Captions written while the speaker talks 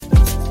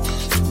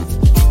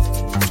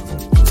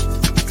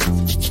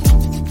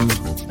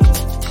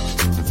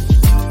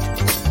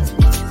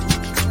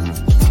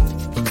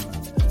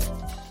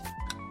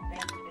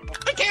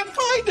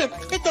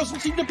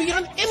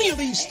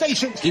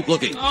station. Keep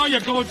looking. Oh,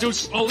 you're going too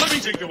slow. Let me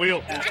take the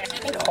wheel.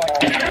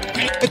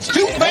 It's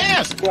too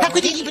fast. How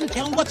could he even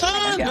tell what's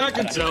on? I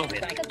can tell.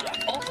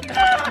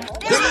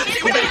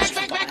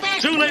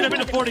 Too late. I'm in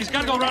the 40s.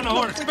 Gotta go around the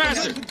horn. It's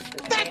faster.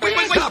 Wait,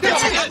 stop.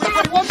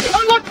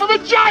 I look for the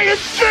giant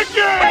chicken!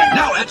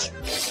 Now, Etch.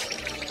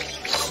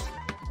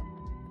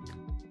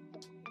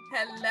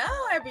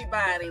 Hello,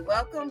 everybody.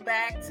 Welcome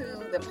back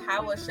to the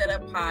Power Shut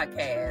Up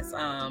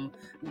podcast.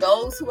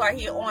 Those who are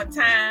here on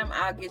time,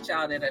 I'll get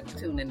y'all that are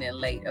tuning in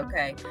late,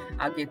 okay?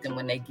 I'll get them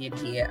when they get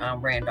here.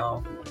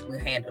 Randolph will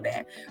handle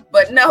that.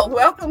 But no,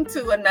 welcome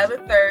to another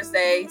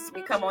Thursday.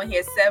 We come on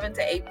here 7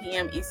 to 8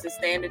 p.m. Eastern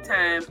Standard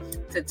Time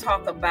to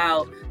talk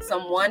about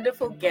some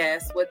wonderful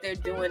guests, what they're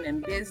doing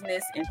in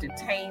business,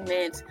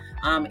 entertainment,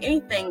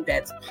 anything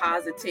that's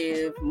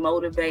positive,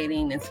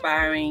 motivating,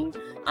 inspiring,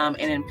 and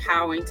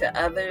empowering to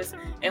others.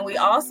 And we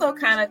also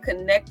kind of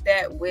connect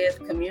that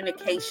with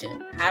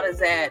communication. How does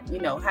that,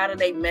 how do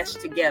they mesh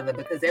together?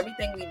 Because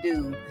everything we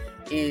do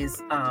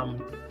is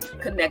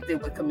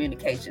connected with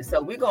communication.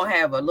 So we're going to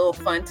have a little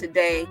fun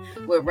today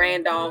with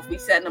Randolph. We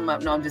setting him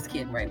up. No, I'm just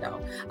kidding,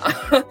 Randolph.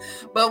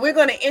 But we're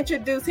going to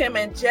introduce him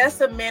in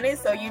just a minute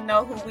so you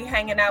know who we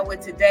hanging out with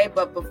today.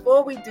 But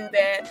before we do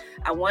that,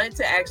 I wanted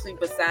to actually,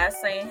 besides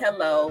saying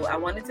hello, I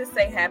wanted to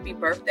say happy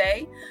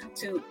birthday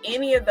to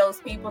any of those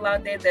people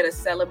out there that are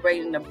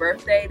celebrating a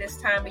birthday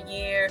this time of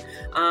year.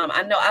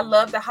 I know I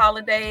love the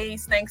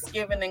holidays,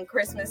 Thanksgiving and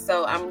Christmas,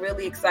 so I'm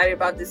really excited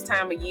about this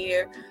time of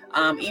year.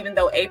 Even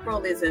though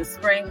April is in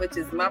spring, which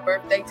is my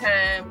birthday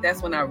time,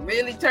 that's when I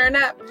really turn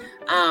up.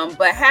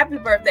 But happy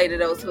birthday to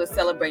those who are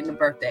celebrating the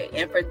birthday.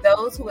 And for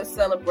those who are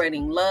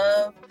celebrating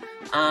love,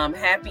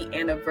 happy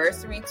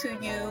anniversary to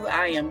you.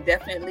 I am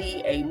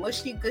definitely a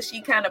mushy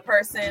gushy kind of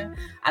person.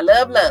 I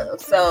love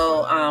love.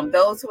 So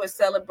those who are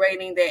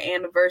celebrating their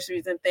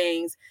anniversaries and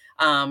things,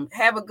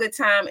 have a good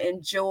time,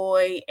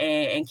 enjoy,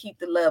 and keep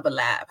the love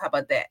alive. How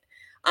about that?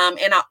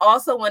 And I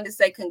also wanted to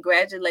say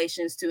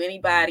congratulations to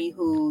anybody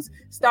who's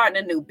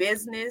starting a new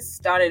business,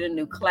 started a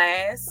new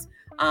class,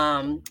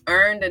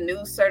 earned a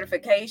new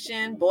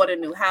certification, bought a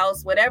new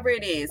house, whatever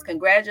it is.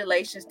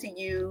 Congratulations to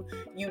you.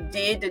 You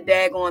did the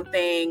daggone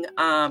thing.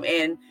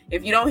 And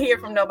if you don't hear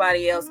from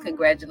nobody else,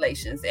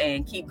 congratulations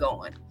and keep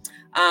going.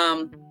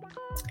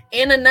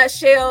 In a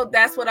nutshell,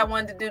 that's what I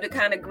wanted to do to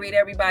kind of greet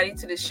everybody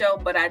to the show.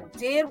 But I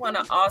did want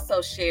to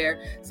also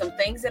share some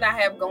things that I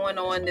have going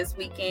on this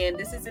weekend.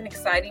 This is an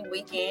exciting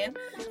weekend.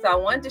 So I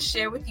wanted to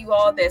share with you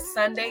all that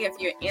Sunday, if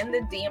you're in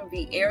the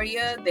DMV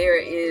area, there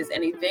is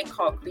an event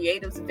called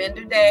Creatives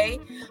Vendor Day.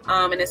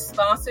 And it's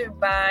sponsored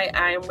by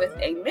I Am With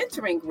a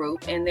Mentoring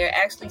Group. And they're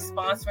actually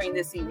sponsoring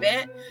this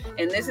event.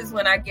 And this is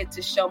when I get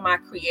to show my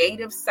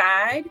creative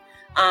side.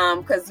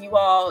 Because you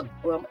all,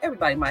 well,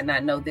 everybody might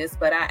not know this,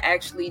 but I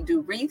actually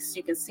do wreaths.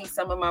 You can see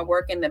some of my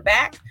work in the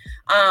back.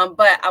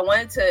 But I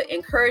wanted to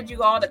encourage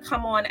you all to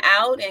come on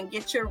out and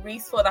get your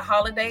wreaths for the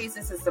holidays.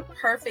 This is the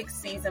perfect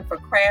season for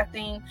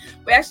crafting.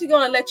 We're actually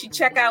going to let you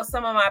check out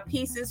some of my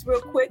pieces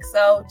real quick.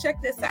 So check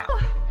this out.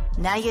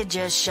 Now you're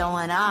just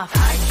showing off.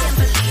 I can't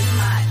believe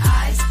my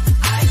eyes.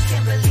 I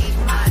can't believe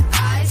my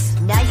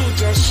eyes. Now you're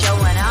just showing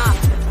off.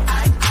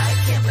 I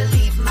can't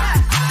believe my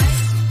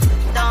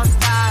eyes. Don't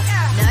stop.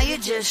 Now you're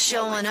just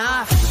showing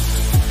off.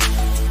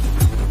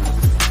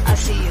 I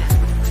see you.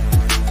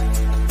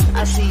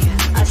 I see you.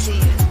 I see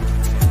you.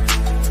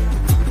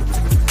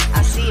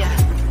 I see ya.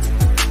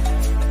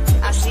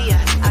 I see ya.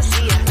 I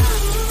see ya.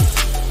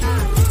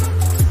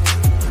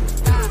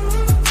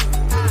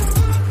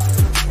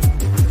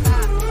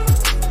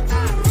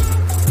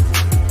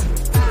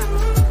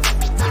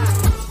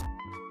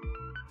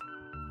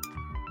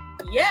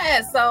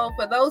 Yeah, so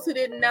for those who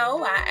didn't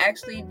know, I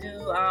actually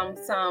do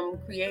some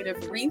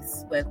creative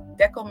wreaths with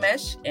deco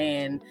mesh,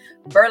 and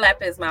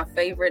burlap is my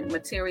favorite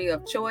material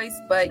of choice.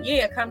 But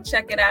yeah, come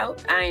check it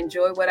out. I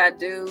enjoy what I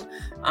do,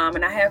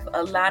 and I have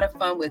a lot of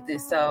fun with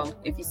this. So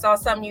if you saw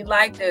something you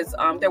like,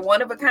 they're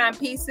one-of-a-kind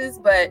pieces,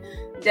 but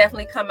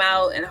definitely come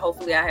out and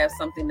hopefully I have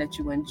something that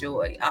you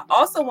enjoy. I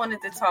also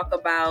wanted to talk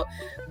about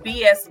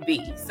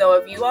BSB. So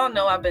if you all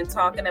know, I've been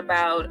talking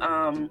about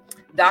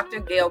Dr.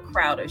 Gail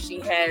Crowder. She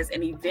has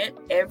an event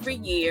every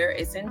year.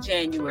 It's in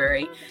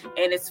January,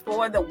 and it's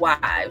for the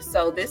wives.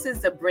 So this is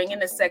the Bringing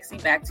the Sexy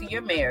Back to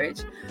Your Marriage.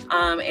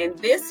 And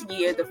this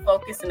year, the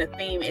focus and the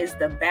theme is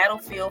the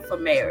battlefield for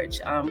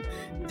marriage.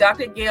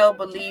 Dr. Gail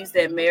believes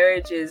that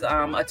marriage is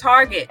a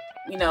target.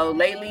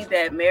 Lately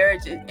that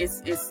marriage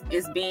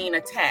is being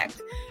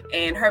attacked,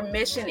 and her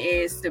mission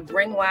is to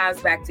bring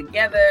wives back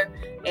together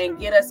and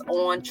get us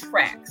on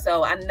track.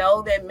 So I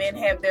know that men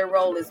have their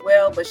role as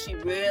well, but she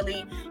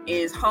really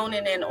is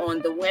honing in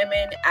on the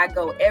women. I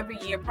go every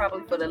year,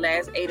 probably for the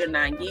last 8 or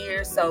 9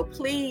 years. So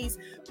please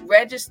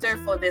register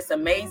for this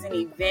amazing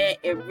event.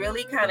 It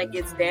really kind of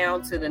gets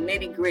down to the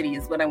nitty gritty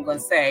is what I'm going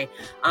to say,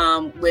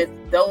 with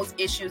those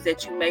issues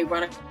that you may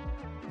run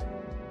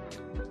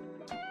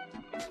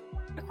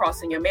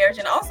across in your marriage,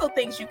 and also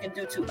things you can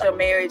do to your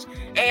marriage,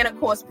 and of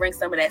course bring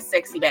some of that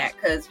sexy back,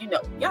 because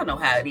y'all know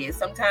how it is.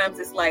 Sometimes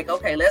it's like,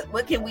 okay,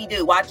 what can we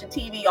do? Watching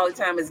TV all the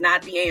time is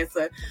not the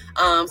answer.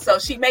 So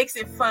she makes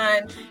it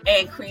fun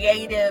and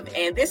creative,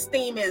 and this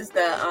theme is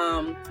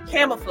the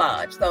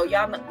camouflage. So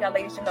y'all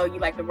ladies, you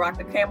like to rock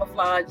the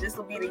camouflage. This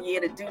will be the year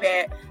to do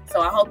that.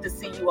 So I hope to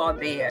see you all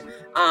there.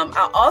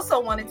 I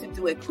also wanted to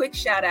do a quick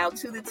shout out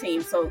to the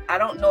team. So I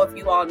don't know if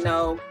you all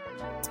know,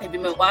 if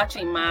you've been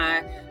watching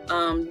my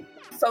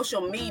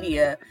social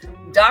media,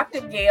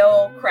 Dr.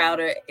 Gail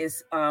Crowder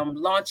is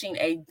launching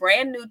a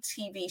brand new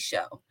TV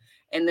show.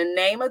 And the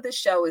name of the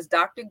show is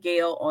Dr.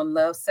 Gail on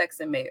Love, Sex,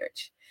 and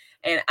Marriage.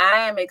 And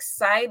I am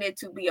excited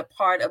to be a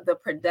part of the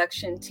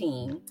production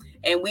team.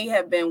 And we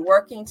have been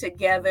working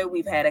together.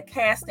 We've had a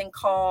casting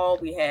call.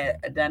 We had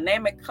a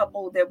dynamic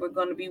couple that we're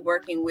going to be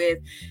working with.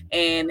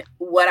 And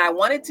what I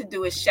wanted to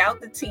do is shout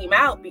the team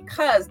out,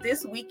 because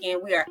this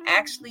weekend we are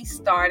actually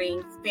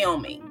starting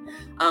filming.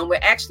 We're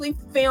actually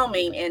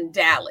filming in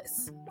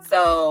Dallas.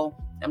 So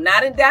I'm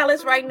not in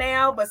Dallas right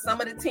now, but some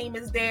of the team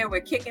is there.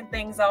 We're kicking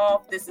things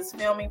off. This is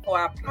filming for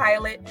our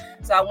pilot.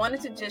 So I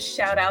wanted to just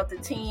shout out the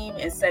team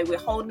and say we're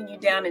holding you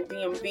down in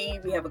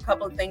DMV. We have a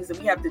couple of things that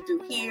we have to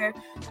do here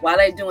while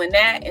they're doing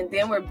that. And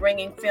then we're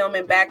bringing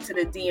filming back to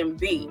the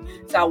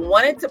DMV. So I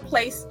wanted to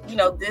place,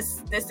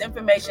 this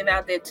information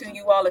out there to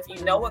you all. If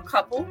you know a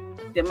couple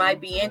that might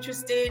be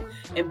interested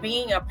in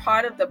being a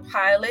part of the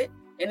pilot,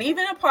 and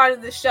even a part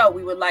of the show,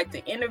 we would like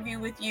to interview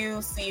with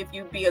you, see if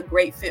you'd be a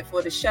great fit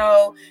for the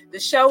show. The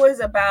show is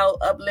about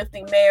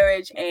uplifting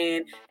marriage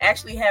and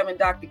actually having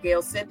Dr.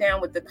 Gail sit down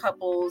with the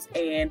couples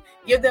and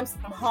give them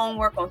some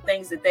homework on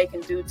things that they can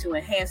do to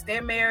enhance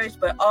their marriage.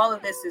 But all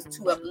of this is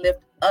to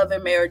uplift other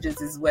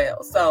marriages as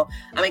well. So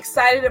I'm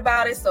excited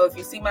about it. So if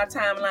you see my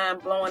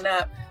timeline blowing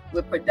up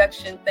with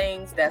production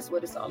things, that's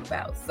what it's all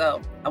about.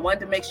 So I wanted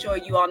to make sure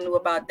you all knew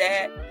about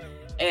that.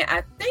 And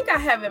I think I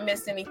haven't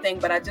missed anything,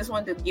 but I just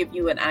wanted to give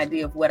you an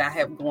idea of what I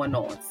have going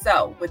on.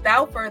 So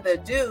without further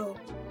ado,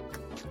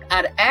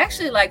 I'd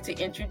actually like to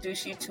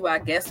introduce you to our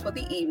guest for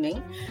the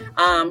evening.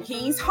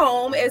 He's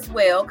home as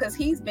well, because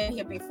he's been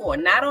here before,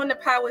 not on the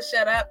Power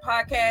Shut Up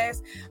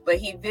podcast, but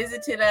he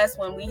visited us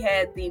when we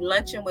had the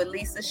Luncheon with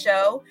Lisa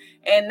show.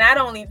 And not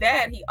only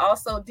that, he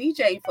also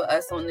DJ'd for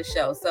us on the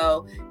show.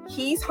 So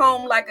he's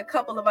home like a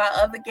couple of our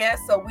other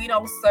guests. So we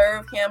don't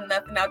serve him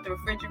nothing out the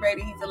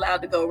refrigerator. He's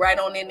allowed to go right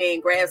on in there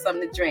and grab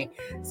something to drink.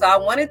 So I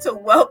wanted to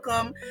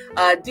welcome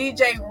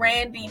DJ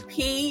Randy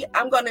P.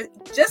 I'm going to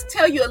just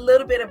tell you a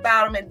little bit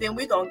about him, and then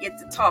we're going to get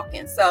to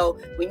talking. So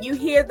when you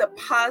hear the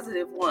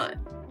positive one,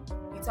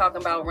 we're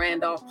talking about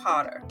Randolph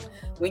Potter.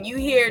 When you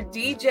hear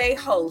DJ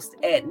host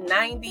at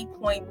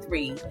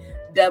 90.3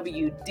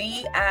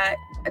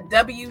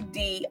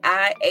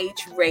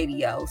 WDIH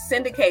radio,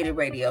 syndicated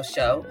radio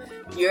show,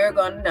 you're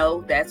going to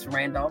know that's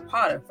Randolph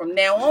Potter. From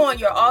now on,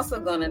 you're also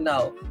going to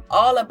know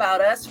All About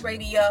Us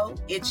Radio,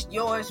 It's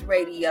Yours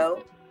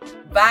Radio,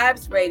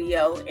 Vibes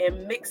Radio,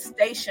 and Mixed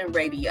Station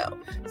Radio.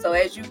 So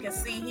as you can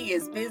see, he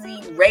is busy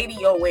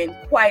radioing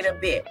quite a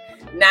bit.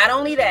 Not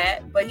only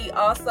that, but he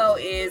also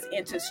is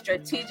into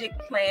strategic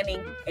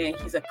planning, and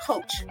he's a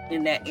coach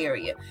in that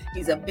area.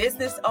 He's a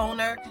business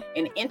owner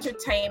in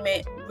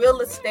entertainment,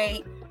 real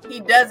estate. He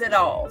does it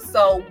all.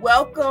 So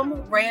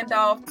welcome,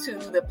 Randolph, to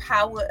the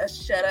Power of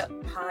Shut Up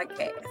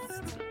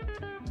podcast.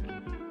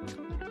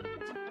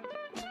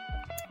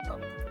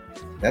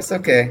 That's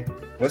okay.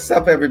 What's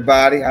up,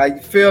 everybody? How you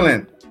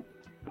feeling?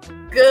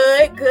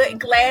 Good.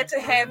 Glad to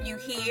have you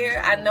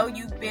here. I know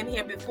you've been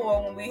here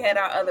before when we had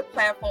our other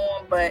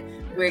platform, but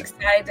we're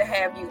excited to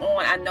have you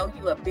on. I know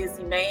you're a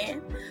busy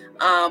man,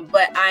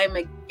 but I'm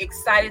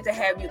excited to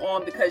have you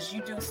on because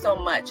you do so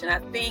much. And I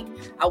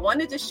think I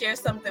wanted to share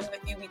something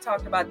with you. We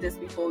talked about this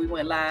before we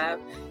went live,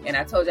 and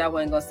I told you I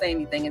wasn't going to say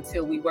anything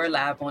until we were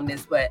live on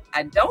this, but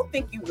I don't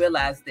think you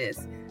realize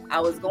this. I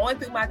was going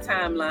through my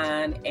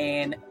timeline,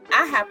 and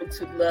I happen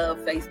to love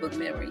Facebook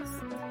memories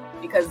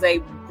because they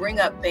bring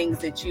up things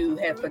that you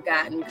have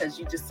forgotten because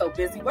you're just so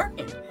busy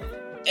working.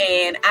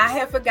 And I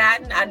have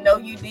forgotten. I know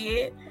you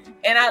did.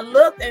 And I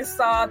looked and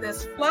saw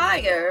this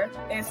flyer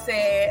and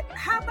said,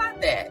 how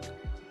about that?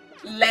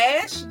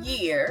 Last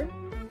year,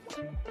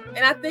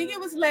 and I think it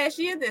was last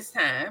year this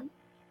time,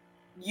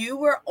 you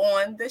were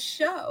on the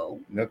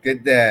show. Look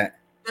at that.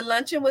 The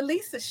Luncheon with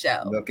Lisa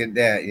show. Look at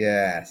that,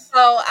 yes.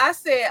 So I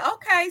said,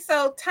 okay,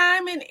 so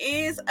timing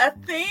is a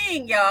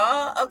thing,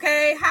 y'all.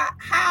 Okay,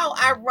 how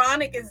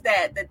ironic is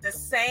that the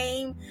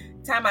same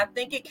time, I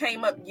think it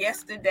came up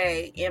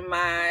yesterday in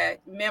my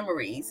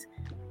memories,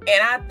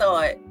 and I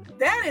thought,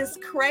 that is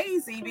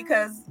crazy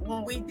because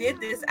when we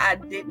did this, I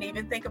didn't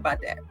even think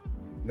about that.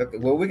 Look,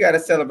 well, we got to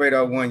celebrate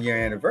our 1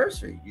 year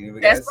anniversary. We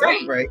That's got to right.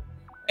 celebrate.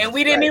 And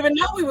we didn't even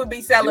know we would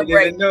be celebrating.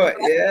 We didn't know it,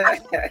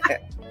 yeah.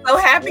 So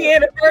happy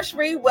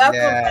anniversary. Welcome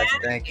back.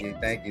 Thank you.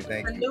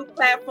 A new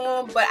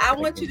platform. But I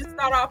want you to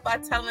start off by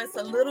telling us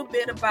a little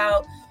bit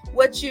about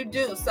what you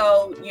do.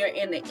 So you're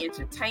in the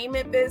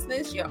entertainment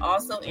business. You're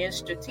also in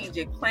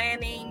strategic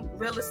planning,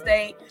 real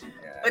estate.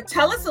 But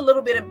tell us a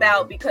little bit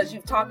about, because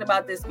you've talked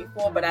about this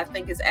before, but I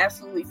think it's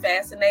absolutely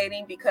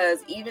fascinating because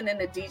even in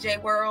the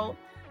DJ world,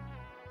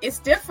 it's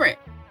different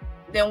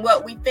than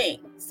what we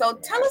think. So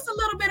tell us a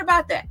little bit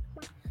about that.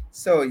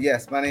 So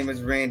yes, my name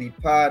is Randy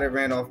Potter,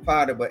 Randolph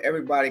Potter, but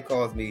everybody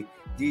calls me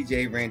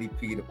DJ Randy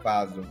P, the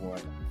Positive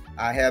One.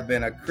 I have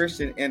been a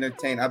Christian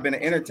entertainer. I've been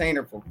an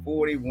entertainer for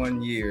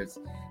 41 years.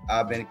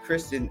 I've been a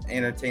Christian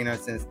entertainer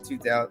since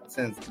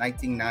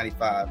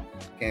 1995. Can't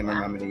remember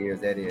how many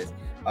years that is.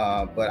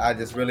 But I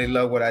just really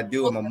love what I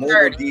do. I'm a mobile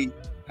DJ.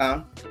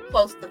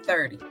 Close to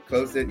 30.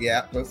 Close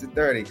to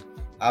 30.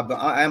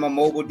 I am a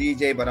mobile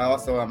DJ, but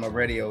also I'm a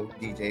radio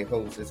DJ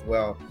host as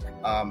well.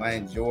 I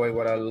enjoy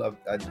what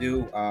I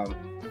do.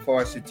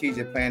 For a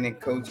strategic planning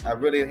coach, I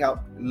really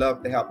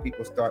love to help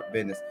people start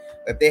business.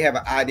 If they have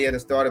an idea to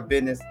start a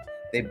business,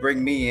 they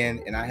bring me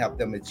in and I help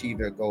them achieve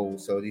their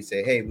goals. So they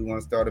say, hey, we want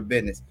to start a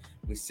business.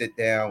 We sit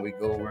down, we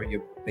go over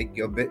you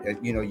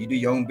do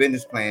your own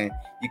business plan.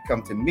 You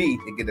come to me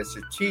to get a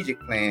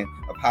strategic plan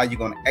of how you're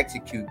going to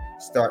execute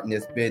starting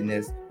this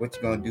business, what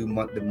you're going to do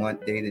month to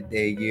month, day to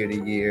day, year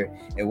to year,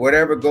 and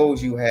whatever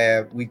goals you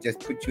have, we just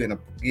put you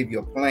give you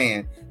a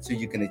plan so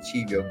you can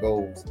achieve your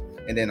goals.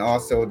 And then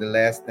also the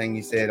last thing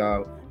you said,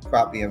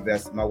 property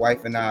investment. My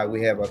wife and I,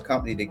 we have a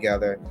company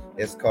together.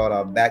 It's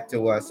called Back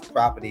to Us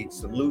Property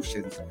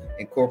Solutions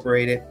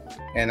Incorporated,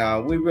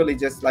 and we really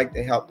just like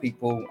to help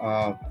people,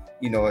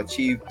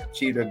 achieve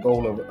their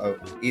goal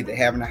of either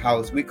having a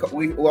house. We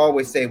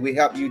always say we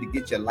help you to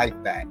get your life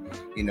back.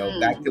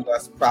 Back to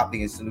Us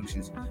Property and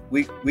Solutions.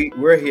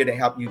 We're here to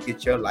help you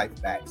get your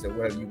life back. So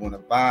whether you want to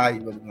buy,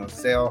 whether you want to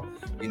sell,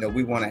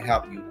 we want to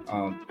help you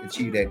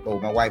achieve that goal.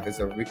 My wife is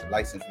a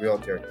licensed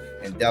realtor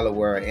in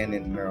Delaware and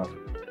in Maryland.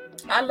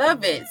 I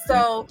love it.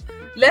 So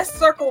let's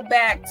circle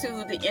back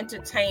to the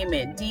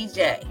entertainment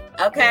DJ.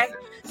 Okay.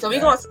 So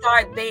we're going to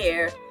start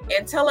there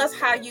and tell us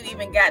how you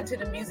even got into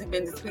the music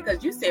business,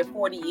 because you said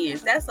 40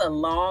 years. That's a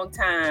long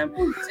time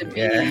to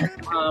be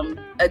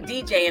a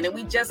DJ. And then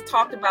we just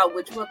talked about,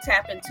 which we'll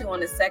tap into on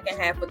the second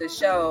half of the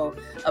show,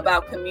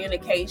 about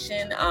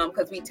communication,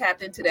 because we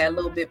tapped into that a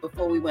little bit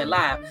before we went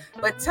live.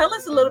 But tell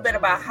us a little bit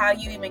about how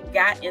you even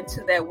got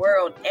into that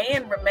world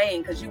and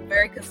remain, because you're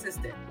very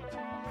consistent.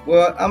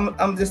 Well,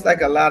 I'm just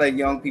like a lot of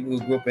young people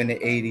who grew up in the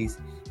 80s.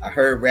 I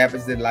heard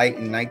Rappers Delight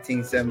in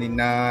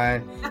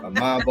 1979. My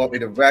mom bought me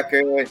the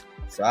record.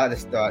 So I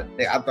just thought,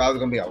 I thought I was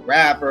going to be a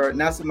rapper.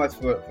 Not so much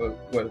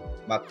for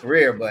my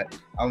career, but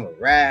I'm a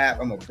rap,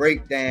 I'm a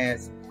break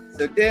dance.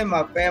 So then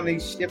my family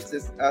shifts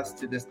us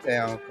to this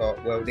town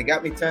they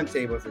got me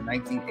turntables in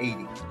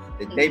 1980.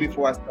 The day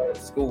before I started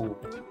school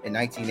in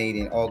 1980,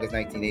 in August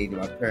 1980,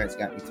 my parents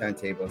got me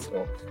turntables.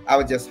 So I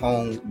was just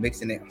home,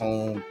 mixing it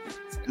home.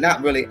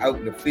 Not really out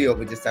in the field,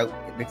 but just out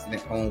mixing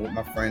it home with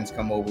my friends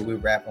come over. We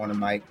rap on the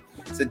mic.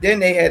 So then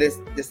they had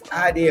this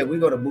idea, we're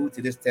going to move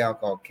to this town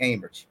called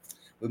Cambridge.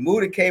 We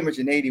moved to Cambridge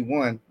in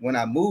 81. When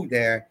I moved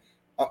there,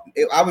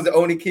 I was the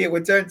only kid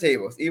with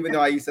turntables. Even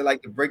though I used to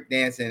like to break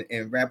dance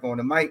and rap on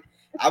the mic,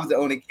 I was the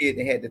only kid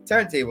that had the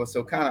turntable.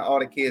 So kind of all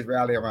the kids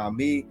rally around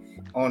me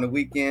on the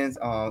weekends.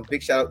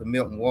 Big shout out to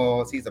Milton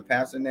Walls. He's a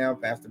pastor now,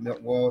 Pastor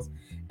Milton Walls.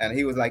 And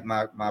he was like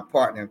my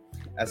partner.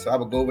 And so I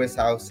would go over his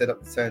house, set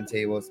up the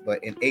turntables.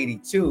 But in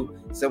 82,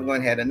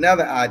 someone had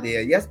another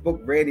idea. Yes,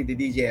 book Randy the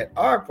DJ at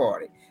our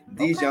party.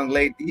 These young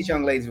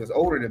ladies was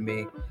older than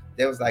me.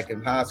 They was like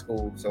in high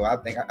school. So I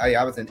think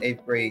I was in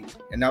 8th grade,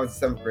 and I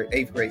was in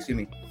 8th grade, excuse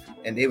me.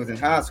 And they was in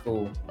high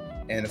school.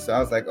 And so I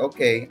was like,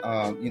 okay,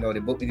 they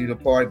booked me to the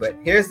party. But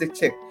here's the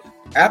trick.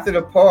 After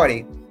the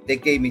party, they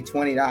gave me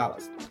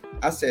 $20.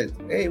 I said,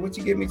 hey, what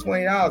you give me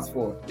 $20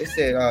 for? They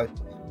said,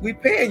 we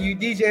paying you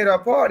DJ at our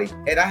party.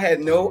 And I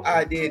had no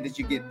idea that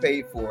you get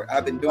paid for it.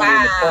 I've been doing it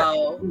in the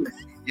park.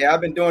 Yeah,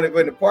 I've been doing it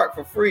in the park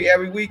for free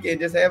every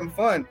weekend, just having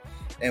fun.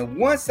 And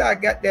once I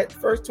got that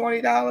first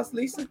 $20,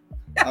 Lisa,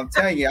 I'm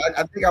telling you,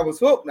 I think I was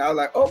hooked. And I was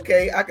like,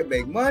 okay, I can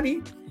make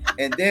money.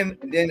 And then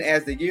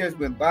as the years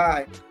went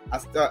by,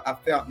 I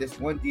found this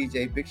one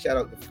DJ. Big shout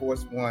out to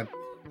Force One.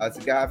 It's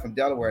a guy from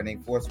Delaware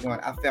named Force One.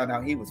 I found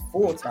out he was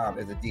full-time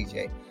as a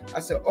DJ. I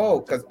said,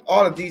 because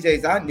all the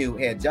DJs I knew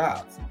had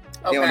jobs.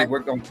 They only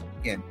worked on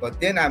weekend.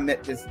 But then I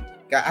met this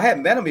guy. I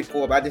hadn't met him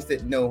before, but I just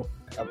didn't know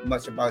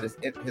much about his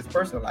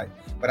personal life.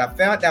 But I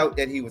found out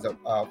that he was a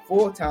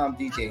full-time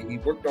DJ. He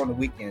worked on the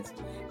weekends,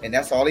 and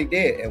that's all he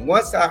did. And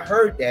once I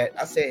heard that,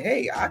 I said,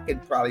 hey, I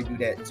could probably do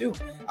that too.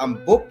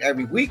 I'm booked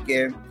every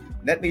weekend.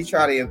 Let me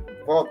try to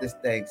evolve this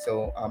thing.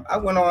 So I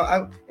went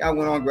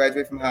on,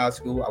 graduate from high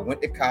school. I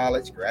went to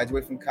college,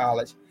 graduate from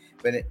college.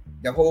 But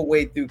the whole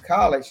way through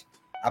college,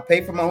 I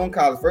paid for my own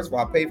college. First of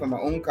all, I paid for my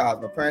own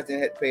college. My parents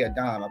didn't have to pay a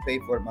dime. I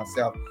paid for it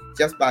myself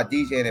just by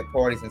DJing at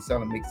parties and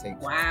selling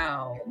mixtapes.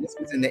 Wow. And this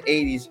was in the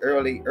 80s,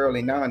 early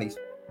 90s.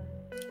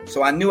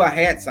 So I knew I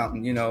had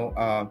something,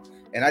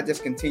 and I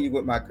just continued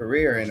with my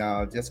career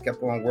and just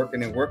kept on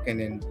working.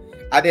 And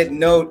I didn't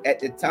know at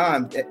the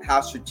time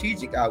how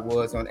strategic I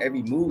was on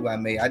every move I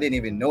made. I didn't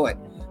even know it.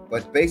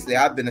 But basically,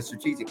 I've been a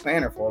strategic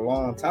planner for a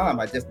long time.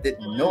 I just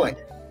didn't know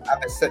it.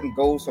 I've been setting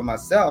goals for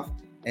myself.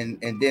 and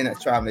then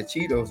trying to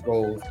achieve those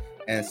goals.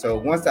 And so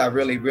once I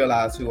really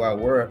realized who I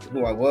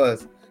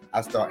was,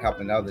 I start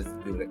helping others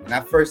to do it. And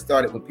I first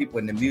started with people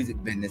in the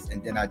music business,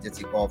 and then I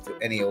just evolved to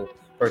any old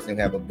person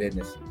who have a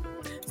business.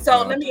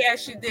 So let me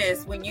ask you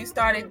this: when you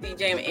started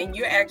DJing, and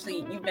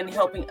you've been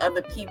helping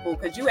other people,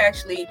 because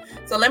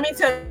so let me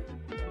tell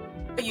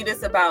you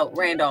this about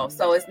Randolph.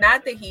 So it's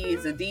not that he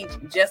is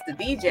just a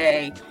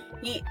DJ.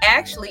 He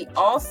actually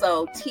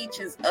also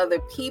teaches other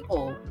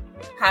people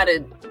how to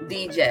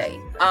DJ.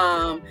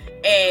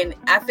 And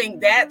I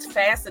think that's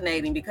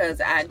fascinating,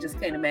 because I just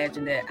can't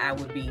imagine that I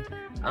would be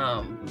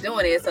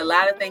doing it. It's a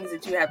lot of things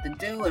that you have to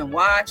do and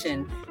watch,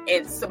 and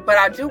so, but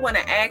I do want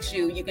to ask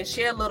you, you can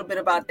share a little bit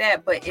about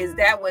that, but is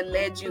that what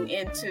led you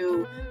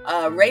into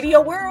radio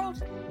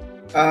world?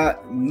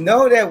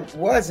 No, that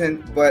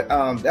wasn't, but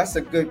that's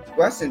a good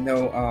question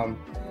though.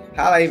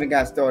 How I even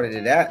got started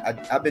in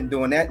that, I've been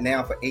doing that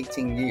now for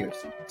 18 years,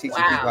 teaching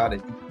people how to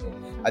DJ.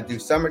 I do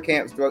summer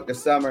camps throughout the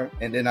summer,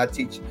 and then I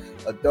teach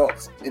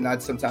adults,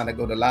 and sometimes I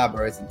go to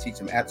libraries and teach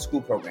them after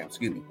school programs,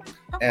 Okay.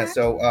 And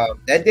so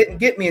that didn't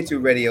get me into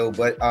radio,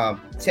 but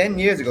 10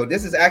 years ago,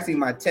 this is actually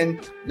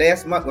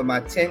last month was my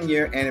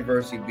 10-year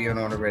anniversary of being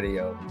on the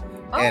radio.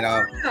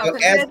 Wow,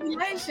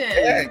 congratulations.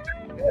 Yeah,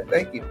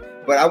 thank you.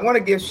 But I want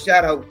to give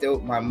shout out to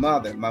my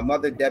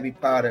mother, Debbie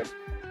Potter.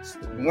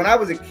 When I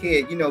was a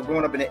kid,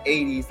 growing up in the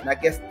 80s, and I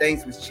guess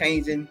things was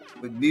changing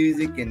with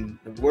music and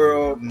the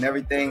world and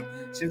everything.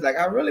 She was like,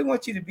 I really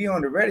want you to be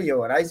on the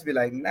radio. And I used to be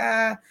like,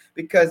 nah,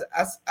 because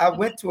I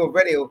went to a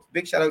radio.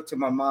 Big shout out to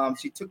my mom.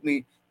 She took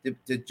me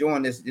to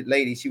join this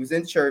lady. She was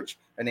in church.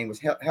 Her name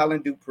was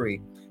Helen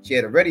Dupree. She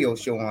had a radio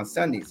show on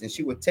Sundays, and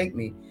she would take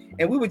me.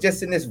 And we were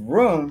just in this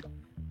room.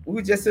 We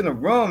were just in a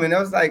room, and I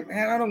was like,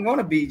 man, I don't want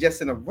to be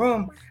just in a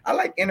room. I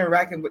like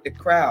interacting with the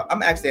crowd.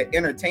 I'm actually an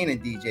entertaining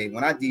DJ.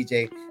 When I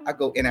DJ, I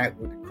go interact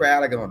with the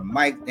crowd. I get on the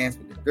mic, dance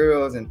with the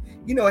girls, and,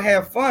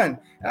 have fun.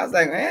 And I was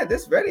like, man,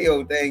 this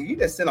radio thing, you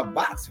just in a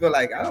box. Feel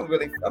like I'm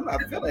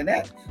not feeling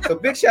that. So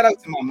big shout out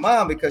to my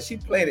mom, because she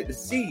planted the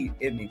seed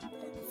in me.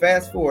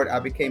 Fast forward,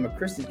 I became a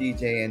Christian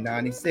DJ in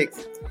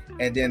 96.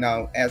 And then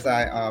as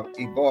I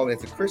evolved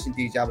as a Christian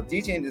DJ, I was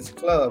DJing this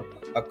club,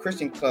 a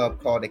Christian club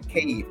called The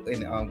Cave in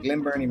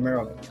Glen Burnie,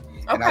 Maryland.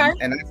 Okay.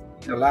 And I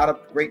met a lot of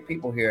great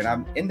people here. And I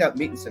ended up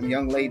meeting some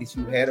young ladies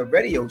who had a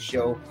radio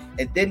show,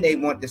 and then they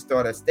wanted to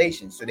start a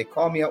station. So they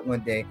called me up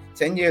one day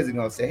 10 years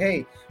ago and said,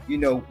 hey, we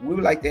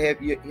would like to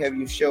have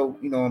your show,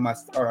 on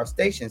our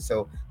station.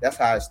 So that's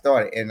how I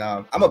started. And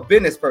I'm a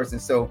business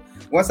person. So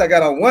once I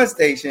got on one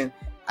station,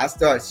 I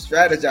started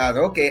strategizing.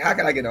 Okay, how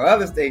can I get on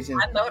other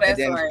stations? I know that's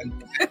right.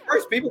 At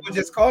first, people were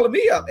just calling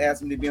me up,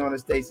 asking me to be on the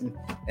station,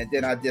 and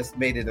then I just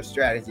made it a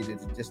strategy to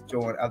just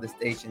join other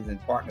stations and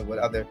partner with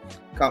other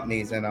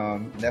companies, and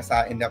that's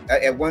how I ended up.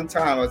 At one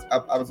time,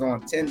 I was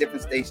on 10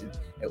 different stations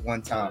at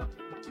one time.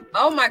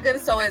 Oh my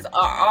goodness! So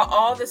are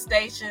all the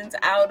stations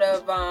out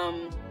of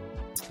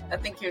I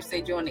think you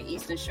said you're on the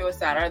Eastern Shore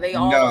side. Are they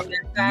all on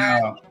that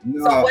side?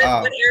 No. So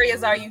what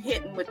areas are you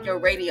hitting with your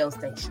radio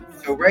stations?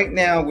 So right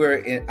now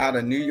we're out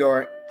of New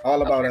York.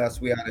 All About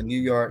Us. We're out of New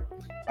York.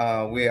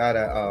 We're out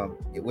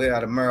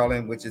of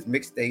Maryland, which is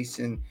Mix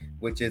Station,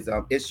 which is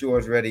It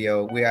Shores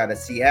Radio. We're out of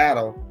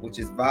Seattle, which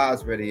is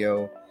Vaz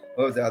Radio.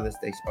 What was the other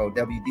station?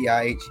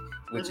 WDIH,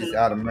 which is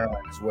out of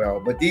Maryland as well.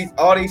 But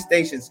all these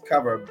stations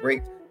cover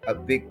a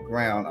big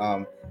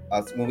ground.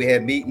 When we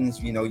have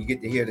meetings, you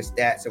get to hear the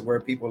stats of where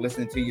people are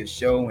listening to your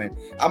show. And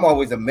I'm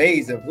always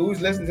amazed of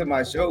who's listening to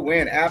my show. We're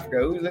in Africa.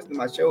 Who's listening to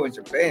my show in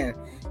Japan?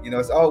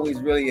 It's always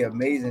really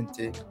amazing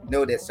to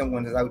know that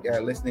someone is out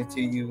there listening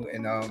to you.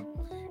 And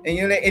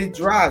it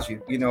drives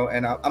you,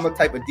 and I'm a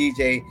type of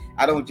DJ.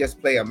 I don't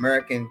just play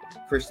American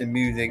Christian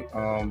music.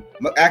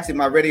 Actually,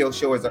 my radio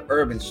show is an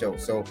urban show.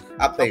 So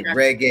I play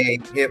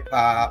reggae, hip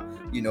hop,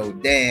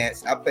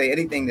 dance. I play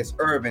anything that's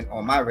urban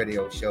on my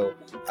radio show.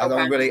 I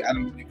don't really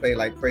play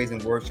like praise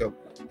and worship.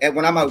 And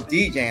when I'm out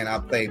DJing, I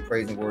play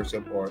praise and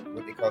worship, or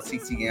what they call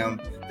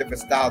CCM, different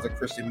styles of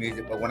Christian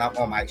music. But when I'm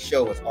on my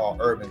show, it's all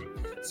urban.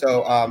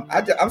 So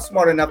I'm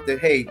smart enough to,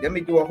 hey, let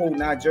me do a whole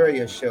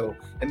Nigeria show.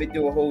 Let me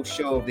do a whole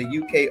show of the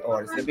UK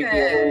artists. Let me do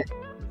a whole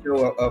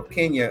show of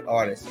Kenya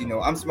artists.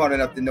 I'm smart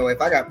enough to know if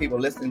I got people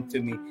listening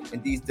to me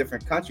in these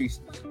different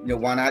countries,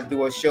 why not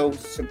do a show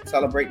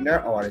celebrating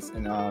their artists?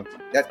 And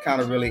that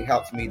kind of really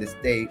helps me to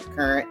stay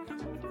current.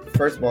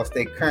 First of all,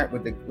 stay current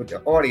with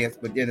the audience,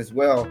 but then as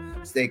well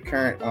stay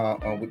current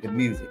with the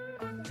music.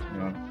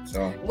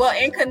 Well,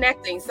 in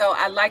connecting, so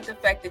I like the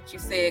fact that you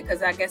said,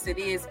 because I guess it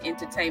is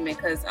entertainment,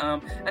 because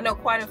I know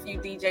quite a few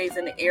DJs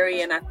in the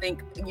area, and I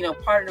think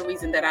part of the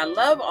reason that I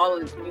love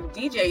all of you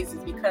DJs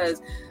is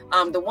because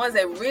the ones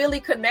that really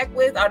connect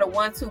with are the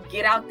ones who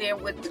get out there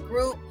with the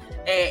group.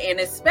 And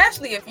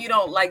especially if you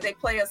don't like, they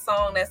play a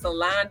song that's a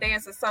line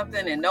dance or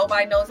something and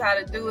nobody knows how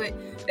to do it,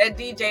 that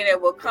DJ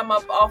that will come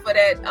up off of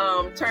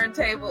that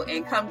turntable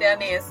and come down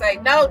there and say,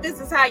 no, this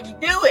is how you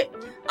do it.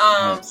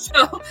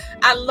 So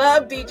I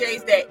love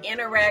DJs that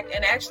interact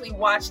and actually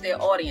watch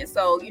their audience.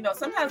 So,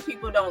 sometimes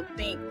people don't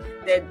think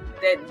that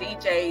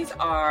DJs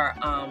are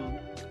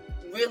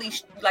really,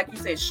 like you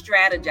said,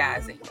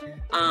 strategizing.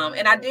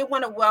 And I did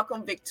want to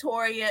welcome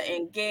Victoria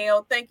and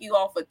Gail. Thank you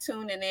all for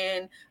tuning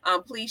in.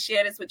 Please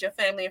share this with your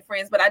family and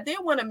friends. But I did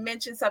want to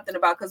mention something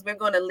about, because we're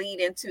going to lead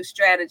into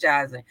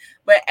strategizing.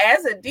 But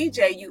as a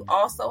DJ, you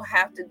also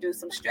have to do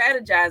some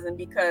strategizing,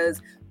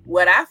 because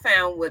what I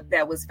found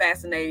that was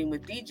fascinating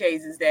with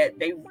DJs is that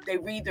they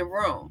read the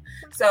room.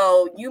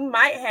 So you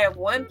might have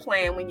one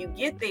plan when you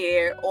get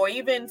there, or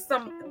even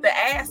the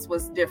ask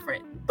was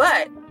different,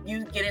 but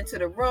you get into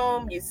the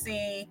room, you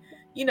see,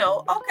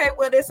 okay,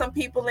 well, there's some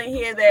people in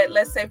here that,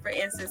 let's say, for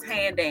instance,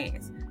 hand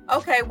dance.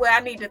 Okay, well,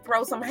 I need to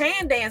throw some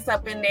hand dance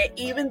up in there,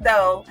 even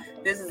though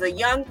this is a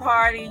young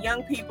party,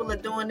 young people are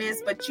doing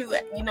this, but you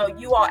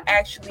all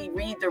actually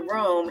read the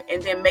room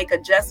and then make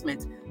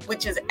adjustments,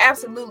 which is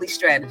absolutely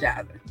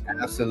strategizing.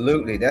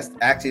 Absolutely. That's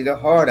actually the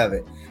heart of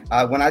it.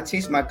 When I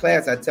teach my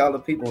class, I tell the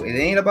people, it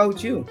ain't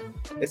about you.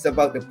 It's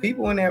about the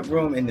people in that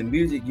room and the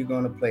music you're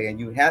going to play, and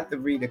you have to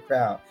read the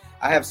crowd.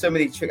 I have so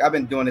many tricks. I've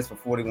been doing this for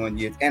 41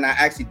 years, and I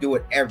actually do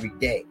it every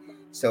day.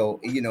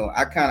 So,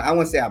 I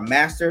wouldn't say I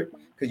mastered,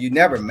 because you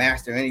never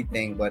master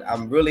anything, but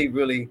I'm really,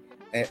 really,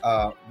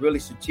 really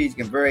strategic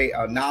and very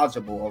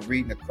knowledgeable of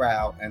reading the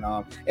crowd. And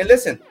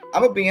listen,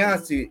 I'm gonna be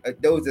honest to you,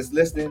 those that's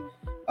listening.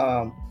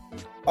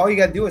 All you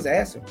gotta do is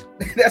ask them.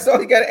 That's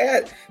all you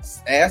gotta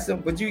ask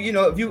them. But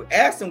if you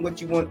ask them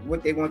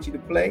what they want you to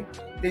play,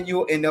 then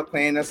you'll end up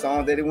playing a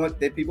song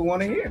that people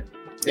want to hear.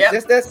 Yep.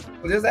 Just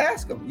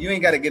ask them. You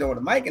ain't got to get on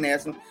the mic and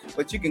ask them,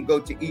 but you can go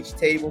to each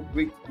table,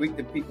 greet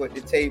the people at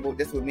the table.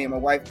 That's what me and my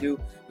wife do.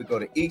 We go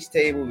to each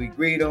table, we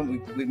greet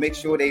them, we make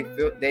sure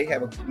they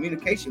have a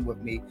communication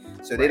with me,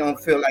 so they don't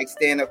feel like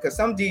stand up. Because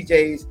some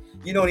DJs,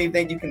 you don't even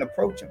think you can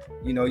approach them.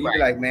 You be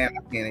like, man,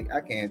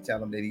 I can't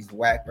tell him that he's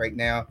whack right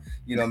now.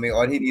 You know what I mean?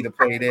 Or he need to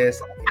play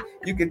this.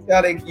 You can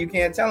tell you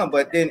can't tell him.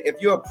 But then if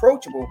you're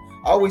approachable,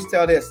 I always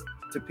tell this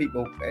to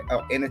people,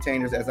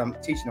 entertainers, as I'm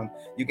teaching them,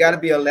 you got to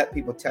be able to let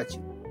people touch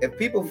you. If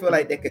people feel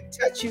like they could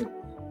touch you,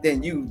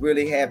 then you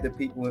really have the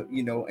people,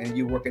 and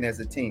you working as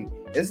a team.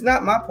 It's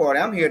not my party.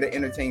 I'm here to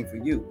entertain for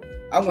you.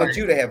 I want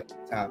you to have a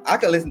good time. I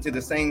can listen to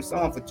the same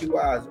song for 2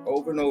 hours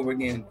over and over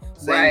again,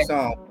 same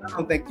song. I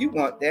don't think you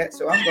want that,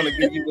 so I'm going to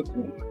give you what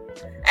you want.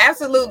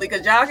 Absolutely,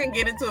 because y'all can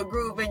get into a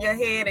groove in your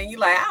head and you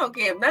like, I don't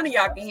care if none of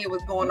y'all can hear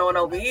what's going on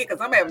over here,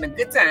 because I'm having a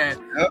good time.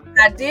 Yep.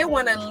 I did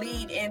want to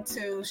lead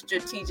into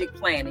strategic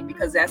planning,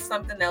 because that's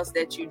something else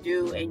that you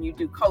do, and you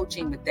do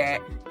coaching with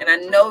that. And I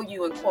know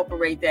you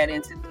incorporate that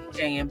into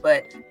DJing,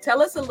 but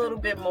tell us a little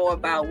bit more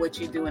about what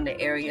you do in the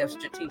area of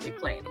strategic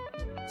planning.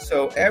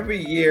 So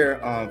every year,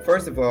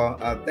 first of all,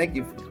 thank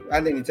you. I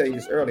didn't tell you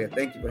this earlier.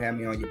 Thank you for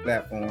having me on your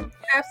platform.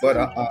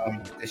 Absolutely.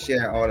 But to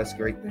share all this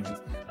great things.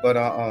 But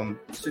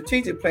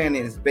strategic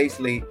planning is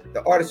basically,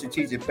 the art of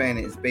strategic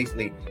planning is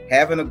basically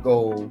having a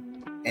goal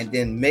and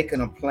then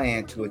making a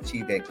plan to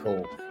achieve that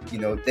goal.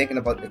 Thinking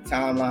about the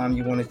timeline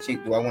you want to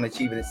achieve. Do I want to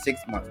achieve it in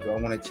 6 months? Do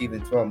I want to achieve it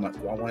in 12 months?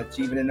 Do I want to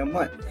achieve it in a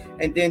month?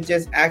 And then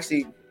just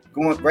actually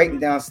writing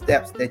down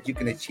steps that you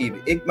can achieve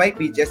it. It might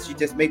be you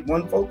just make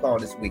one phone call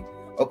this week.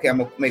 Okay, I'm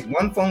gonna make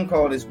one phone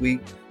call this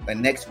week, but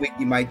next week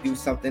you might do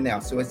something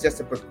else. So it's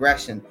just a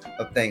progression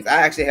of things. I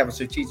actually have a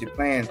strategic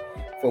plan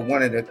for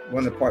one of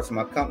the parts of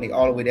my company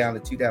all the way down to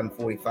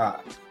 2045.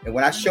 And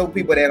when I show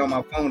people that on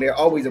my phone, they're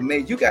always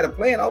amazed. You got a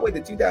plan all the way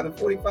to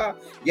 2045?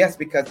 Yes,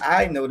 because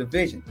I know the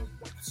vision.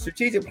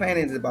 Strategic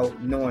planning is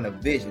about knowing a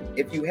vision.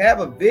 If you have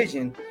a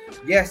vision,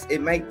 yes,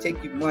 it might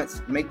take you months,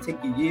 it might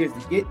take you years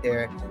to get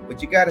there,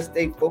 but you got to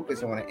stay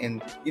focused on it.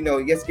 And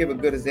let's give a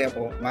good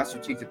example. My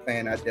strategic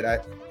plan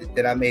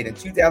that I made in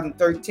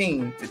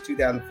 2013 to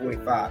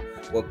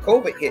 2045. Well,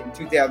 COVID hit in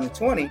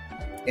 2020.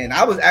 And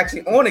I was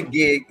actually on a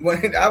gig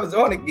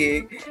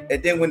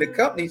and then when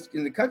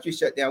the country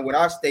shut down, when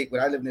I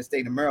live in the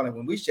state of Maryland,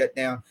 when we shut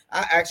down,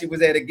 I actually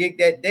was at a gig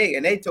that day,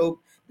 and they told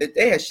that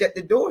they had shut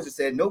the doors and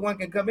said no one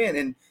can come in.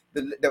 And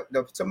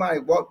somebody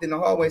walked in the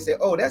hallway and said,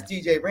 "Oh, that's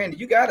DJ Randy.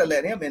 You gotta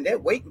let him in. They're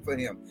waiting for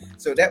him."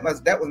 So that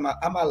was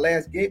my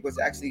last gig was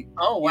actually.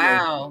 Oh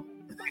wow!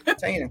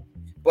 Entertaining.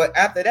 But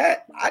after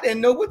that, I didn't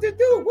know what to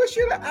do. What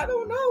should I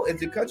don't know. Is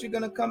the country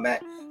going to come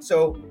back?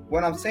 So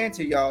what I'm saying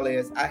to y'all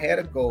is I had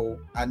a goal.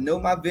 I know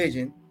my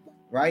vision,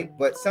 right?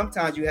 But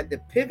sometimes you have to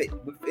pivot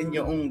within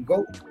your own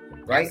goal,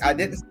 right? I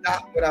didn't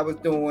stop what I was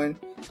doing.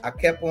 I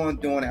kept on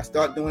doing it. I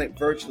started doing it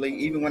virtually.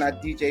 Even when I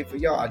DJ for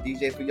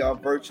y'all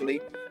virtually.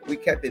 We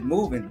kept it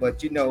moving.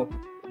 But,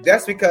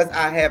 that's because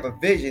I have a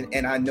vision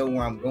and I know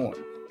where I'm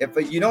going.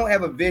 If you don't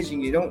have a vision,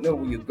 you don't know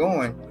where you're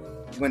going.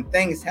 When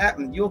things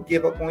happen, you'll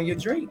give up on your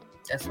dream.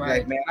 That's right.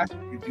 Like, man, I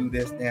can do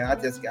this now. I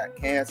just got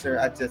cancer.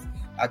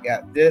 I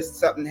got this.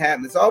 Something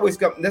happened. It's always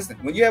coming. Listen,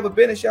 when you have a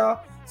business,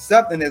 y'all,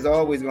 something is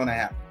always going to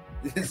happen.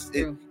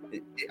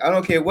 I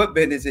don't care what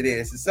business it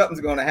is.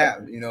 Something's going to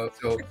happen,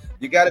 So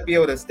you got to be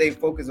able to stay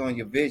focused on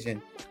your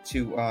vision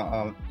to,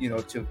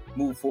 to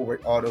move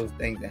forward all those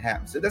things that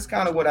happen. So that's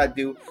kind of what I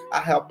do. I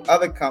help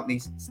other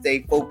companies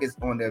stay focused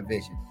on their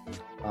vision.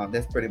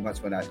 That's pretty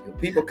much what I do.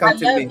 People come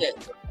to me.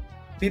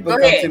 People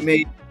come to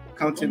me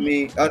come to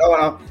me.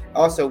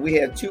 Also, we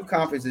have 2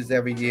 conferences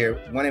every year,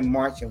 one in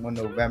March and one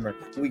in November.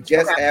 We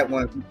just had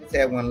one. We just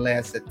had one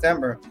last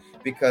September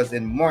because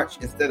in March,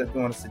 instead of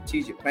doing a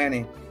strategic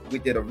planning, we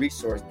did a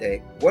resource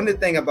day. One of the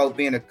things about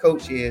being a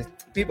coach is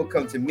people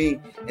come to me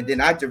and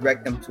then I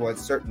direct them to a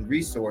certain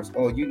resource.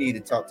 Oh, you need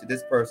to talk to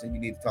this person. You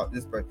need to talk to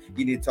this person.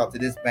 You need to talk to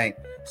this bank.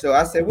 So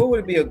I said, what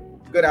would it be a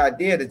good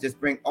idea to just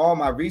bring all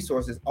my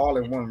resources all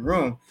in one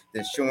room? The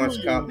insurance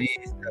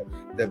companies,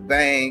 the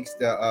banks,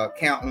 the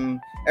accountant,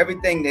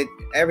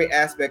 every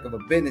aspect of a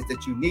business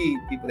that you need,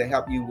 people to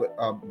help you with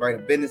write a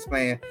business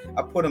plan.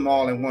 I put them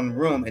all in one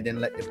room and then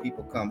let the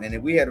people come. And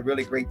then we had a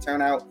really great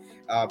turnout.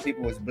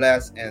 People was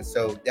blessed. And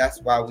so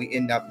that's why we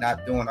end up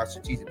not doing our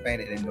strategic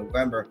planning in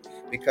November,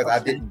 because I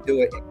didn't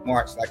do it in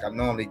March like I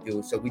normally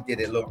do. So we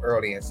did it a little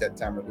early in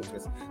September, which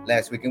was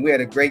last week. And we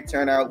had a great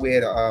turnout. We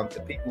had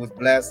the people was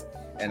blessed.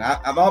 And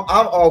I'm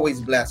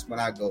always blessed when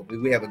I go.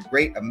 We have a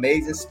great,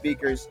 amazing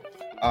speakers.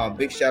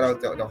 Big shout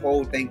out to the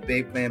whole Think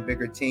Big, Plan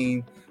Bigger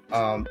team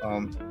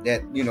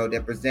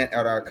that present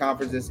at our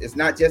conferences. It's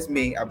not just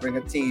me. I bring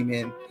a team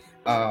in.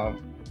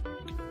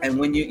 And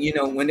when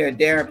when they're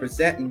there and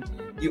presenting,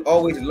 you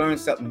always learn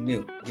something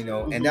new,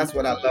 and that's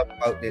what I love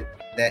about it.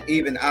 That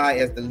even I,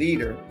 as the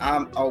leader,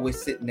 I'm always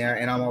sitting there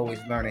and I'm always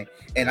learning.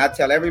 And I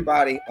tell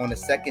everybody on the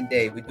second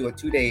day, we do it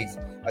 2 days.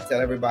 I tell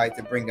everybody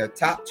to bring their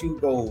top 2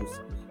 goals.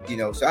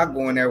 So I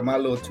go in there with my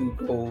little 2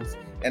 goals,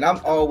 and I'm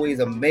always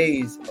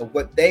amazed of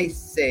what they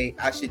say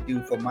I should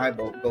do for my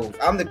goals.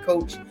 I'm the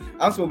coach.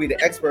 I'm supposed to be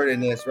the expert in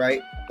this,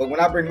 right? But when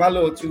I bring my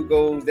little 2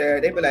 goals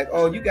there, they be like,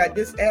 oh, you got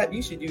this app.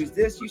 You should use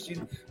this.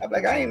 I'm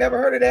like, I ain't never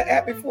heard of that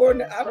app before.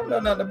 I don't know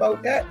nothing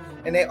about that.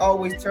 And they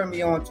always turn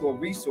me on to a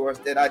resource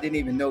that I didn't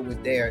even know was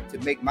there to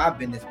make my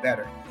business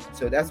better.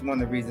 So that's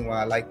one of the reasons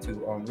why I like to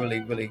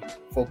really, really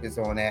focus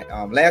on that.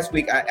 Last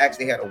week, I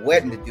actually had a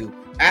wedding to do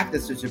after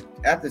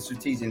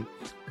strategic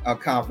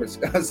conference.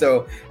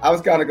 So I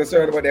was kind of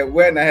concerned about that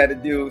wedding I had to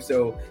do.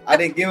 So I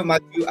didn't give him I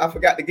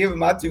forgot to give him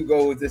my 2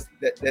 goals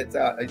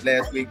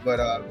last week, but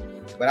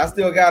I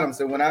still got them.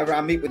 So whenever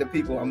I meet with the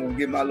people, I'm going to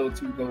give my little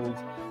 2 goals,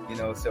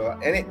 so,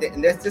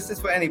 and this is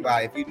for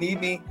anybody. If you need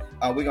me,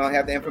 we're going to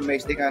have the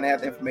information. They're going to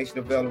have the information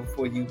available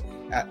for you.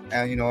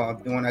 I'm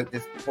doing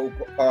this whole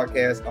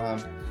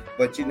podcast.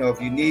 But,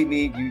 if you need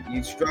me,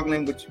 you're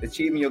struggling with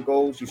achieving your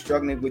goals, you're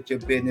struggling with your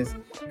business,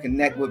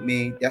 connect with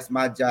me. That's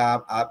my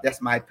job.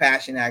 That's my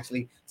passion,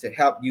 actually, to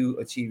help you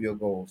achieve your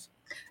goals.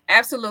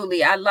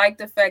 Absolutely. I like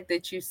the fact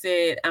that you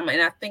said, and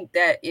I think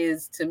that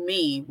is, to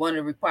me, one of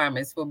the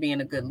requirements for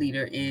being a good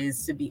leader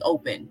is to be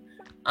open.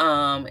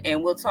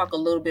 And we'll talk a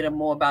little bit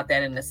more about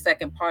that in the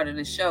second part of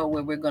the show,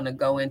 where we're going to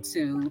go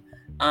into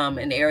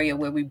an area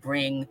where we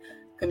bring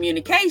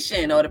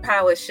communication or the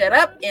power shut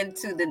up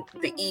into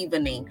the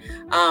evening.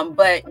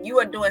 But you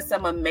are doing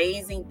some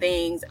amazing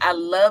things. I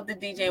love the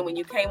DJ. When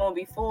you came on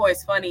before,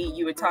 it's funny,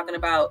 you were talking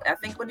about, I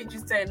think, what did you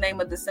say the name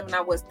of the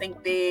seminar was?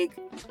 Think Big.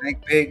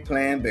 Think Big,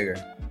 Plan Bigger.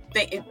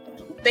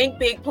 Think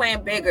Big,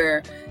 Plan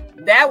Bigger.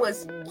 That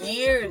was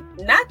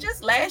not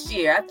just last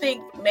year. I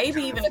think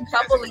maybe even a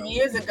couple of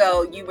years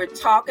ago, you were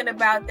talking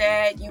about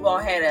that. You all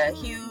had a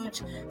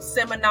huge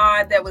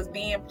seminar that was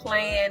being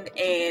planned.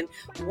 And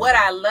what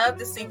I love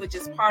to see, which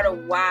is part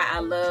of why I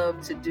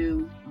love to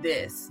do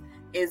this,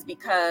 is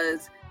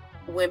because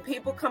when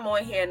people come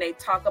on here and they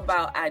talk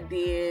about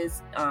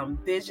ideas,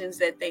 visions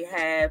that they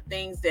have,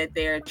 things that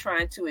they're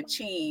trying to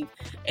achieve,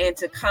 and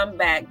to come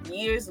back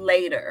years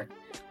later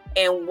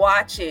and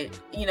watch it,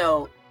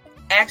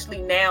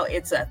 actually now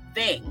it's a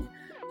thing,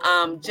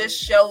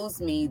 just shows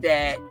me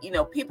that,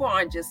 people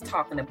aren't just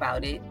talking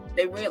about it.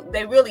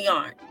 They really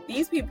aren't.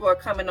 These people are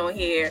coming on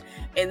here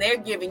and they're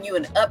giving you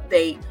an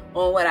update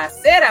on what I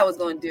said I was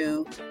going to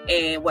do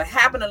and what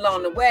happened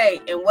along the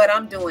way and what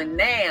I'm doing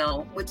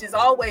now, which is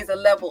always a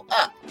level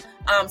up.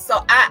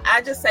 So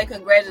I just say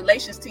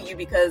congratulations to you,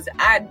 because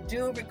I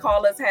do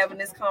recall us having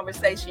this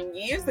conversation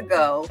years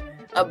ago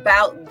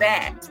about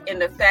that, and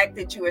the fact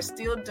that you are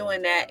still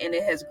doing that and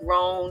it has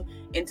grown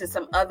into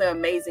some other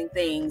amazing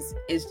things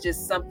is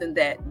just something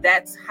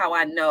that's how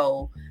I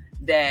know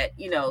that,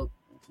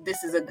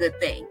 this is a good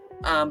thing.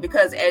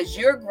 Because as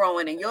you're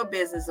growing in your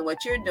business and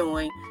what you're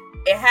doing,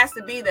 it has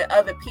to be that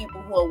other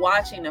people who are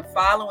watching and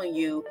following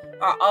you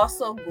are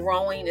also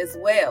growing as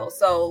well.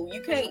 So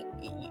you can't,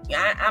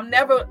 I'm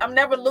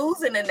never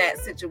losing in that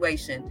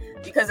situation,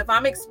 because if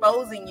I'm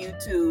exposing you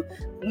to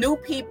new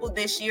people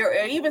this year,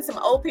 or even some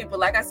old people,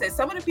 like I said,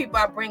 some of the people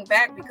I bring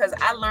back because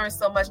I learned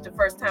so much the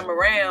first time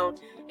around.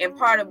 And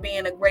part of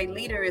being a great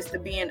leader is to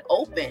being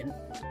open,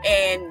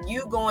 and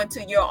you going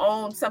to your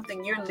own,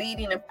 something you're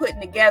leading and putting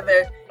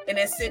together, and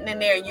then sitting in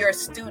there and you're a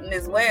student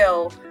as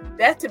well.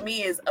 That to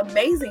me is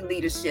amazing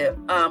leadership,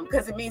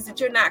 because it means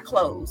that you're not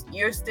closed.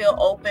 You're still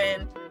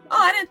open. Oh,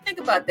 I didn't think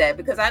about that,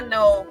 because I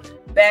know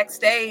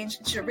backstage,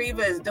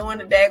 Shariva is doing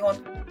the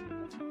daggone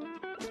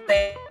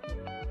thing,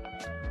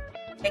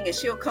 and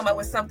she'll come up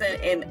with something.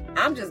 And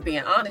I'm just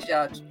being honest,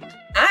 y'all.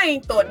 I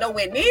ain't thought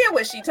nowhere near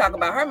what she talking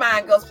about. Her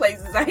mind goes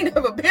places I ain't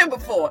never been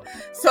before.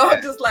 So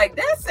I'm just like,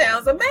 that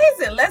sounds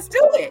amazing. Let's do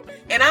it.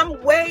 And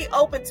I'm way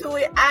open to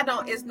it.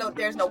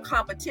 There's no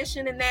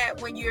competition in that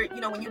when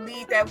when you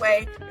lead that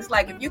way. It's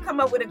like, if you come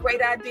up with a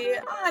great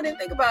idea, I didn't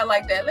think about it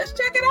like that. Let's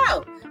check it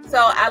out. So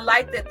I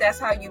like that that's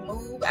how you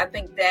move. I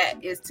think that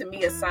is, to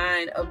me, a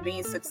sign of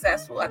being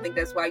successful. I think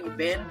that's why you've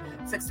been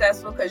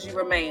successful, because you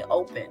remain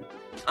open.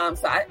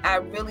 So I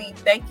really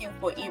thank you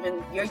for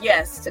even your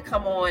yes to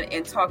come on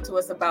and talk to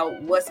us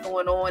about what's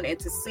going on, and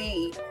to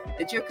see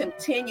that you're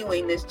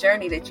continuing this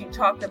journey that you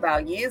talked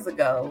about years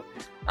ago.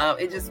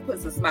 It just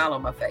puts a smile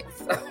on my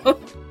face.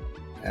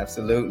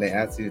 Absolutely.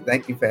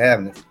 Thank you for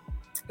having us.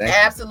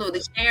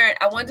 Absolutely. Sharon,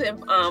 I want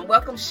to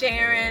welcome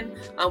Sharon.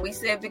 We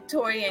said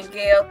Victoria and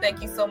Gail,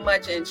 thank you so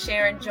much. And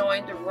Sharon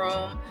joined the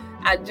room.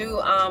 I do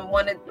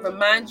want to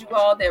remind you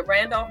all that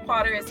Randolph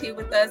Potter is here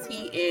with us.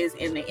 He is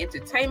in the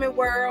entertainment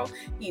world.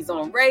 He's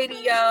on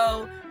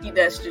radio. He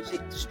does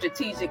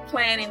strategic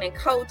planning and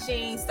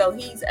coaching. So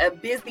he's a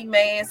busy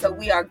man. So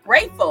we are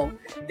grateful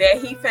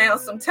that he found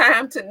some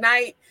time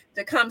tonight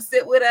to come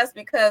sit with us,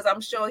 because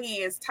I'm sure he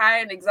is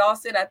tired and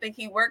exhausted. I think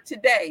he worked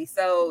today,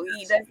 so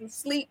he doesn't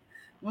sleep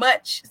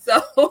much.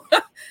 So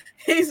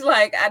he's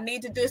like, I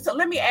need to do it. So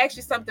let me ask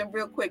you something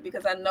real quick,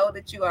 because I know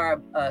that you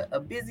are a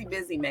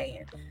busy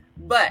man.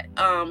 But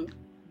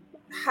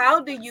how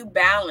do you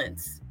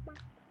balance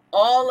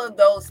all of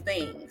those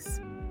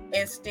things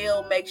and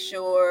still make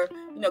sure,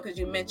 because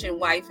you mentioned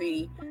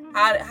wifey,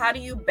 how do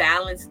you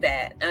balance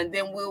that? And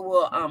then we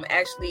will I'm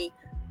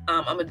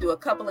going to do a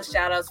couple of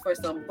shout outs for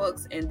some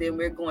books, and then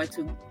we're going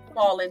to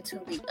fall into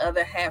the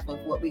other half of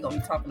what we're going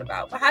to be talking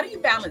about. But how do you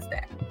balance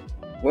that?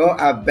 Well,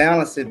 I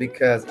balance it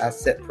because I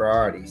set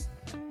priorities.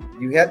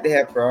 You have to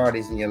have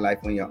priorities in your life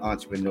when you're an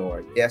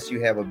entrepreneur. Yes,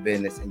 you have a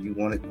business and you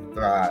want it to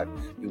thrive.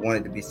 You want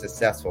it to be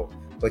successful.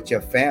 But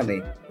your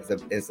family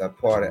is a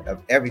part of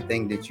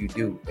everything that you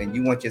do. And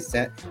you want your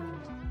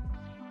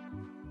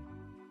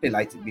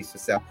like to be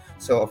successful.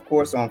 So, of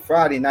course, on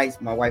Friday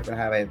nights, my wife and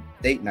I have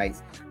date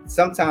nights.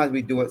 Sometimes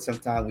we do it,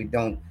 sometimes we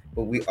don't.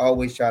 But we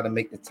always try to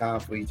make the time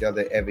for each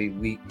other every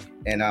week.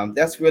 And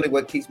that's really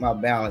what keeps my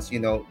balance.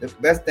 The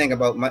best thing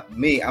about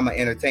me, I'm an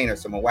entertainer,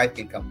 so my wife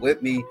can come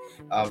with me.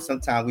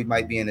 Sometimes we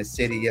might be in the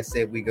city. Yes,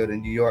 say we go to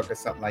New York or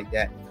something like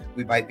that.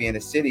 We might be in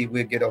the city.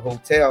 We'll get a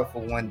hotel for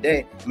one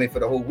day. For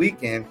the whole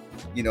weekend.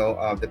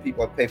 The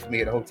people pay for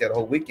me at the hotel the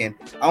whole weekend.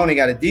 I only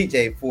got a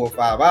DJ 4 or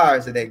 5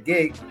 hours of that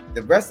gig.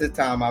 The rest of the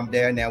time I'm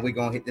there. Now we're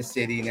going to hit the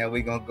city. Now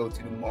we're going to go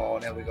to the mall.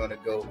 Now we're going to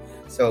go.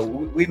 So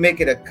we make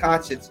it a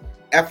conscious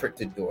effort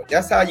to do it.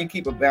 That's how you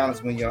keep a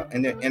balance when you're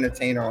an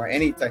entertainer or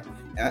any type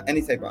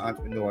of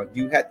entrepreneur.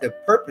 You have to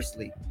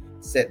purposely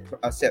set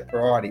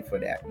priority for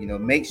that.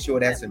 Make sure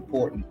that's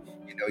important.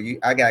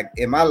 I got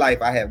in my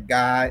life, I have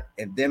God,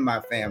 and then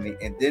my family,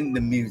 and then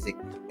the music,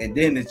 and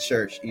then the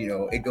church.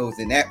 It goes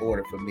in that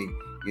order for me.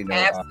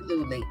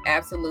 Absolutely.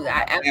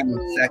 I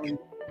absolutely. Second.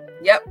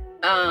 Yep.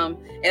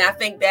 And I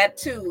think that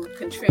too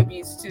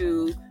contributes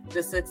to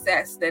the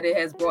success that it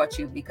has brought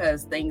you,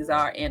 because things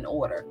are in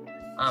order.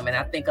 And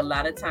I think a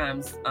lot of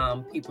times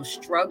people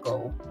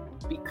struggle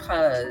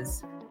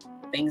because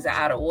things are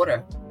out of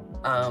order.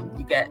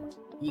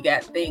 You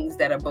got things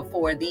that are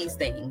before these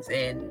things.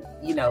 And,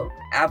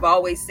 I've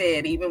always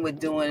said, even with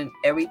doing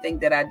everything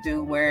that I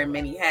do, wearing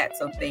many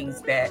hats on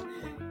things, that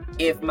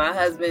if my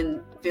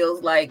husband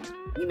feels like,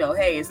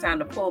 hey, it's time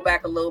to pull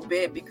back a little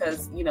bit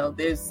because,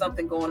 there's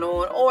something going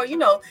on, or,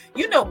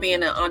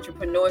 being an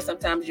entrepreneur,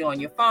 sometimes you're on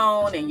your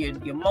phone and you're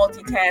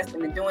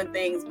multitasking and doing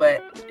things,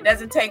 but it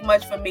doesn't take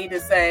much for me to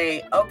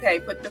say, okay,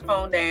 put the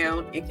phone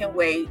down. It can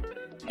wait.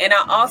 And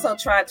I also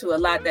try to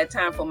allot that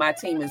time for my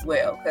team as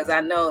well, because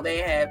I know they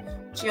have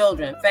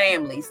children,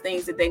 families,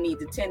 things that they need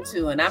to tend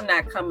to. And I'm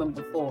not coming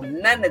before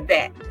none of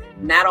that,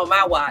 not on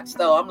my watch.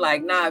 So I'm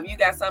like, nah, if you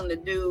got something to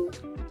do,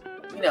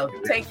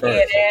 take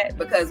care of that,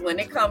 because when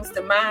it comes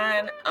to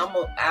mine,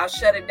 I'll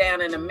shut it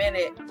down in a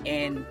minute,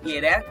 and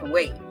that can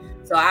wait.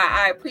 So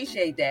I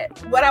appreciate that.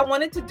 What I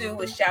wanted to do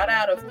was shout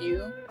out a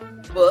few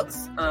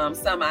books.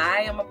 Some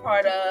I am a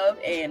part of,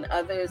 and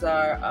others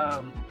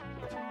are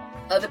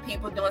other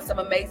people doing some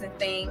amazing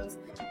things.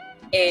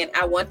 And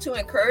I want to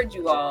encourage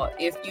you all,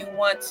 if you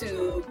want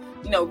to,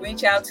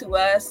 reach out to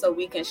us so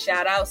we can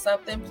shout out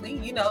something,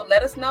 please,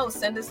 let us know.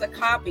 Send us a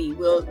copy.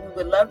 We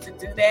would love to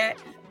do that,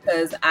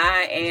 because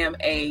I am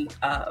a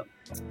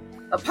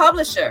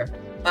publisher.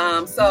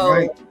 So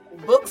right.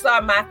 Books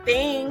are my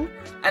thing.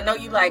 I know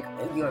you like,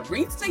 your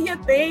reads are your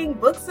thing,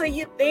 books are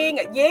your thing.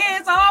 Yeah,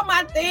 it's all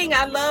my thing.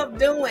 I love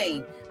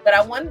doing. But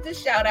I wanted to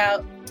shout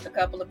out a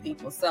couple of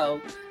people.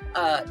 So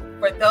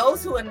for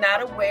those who are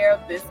not aware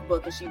of this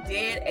book, and she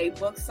did a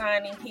book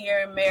signing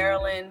here in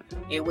Maryland.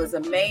 It was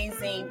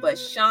amazing. But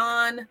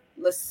Sean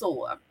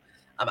Lesueur.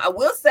 I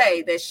will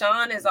say that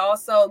Sean is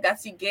also,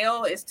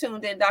 Gail is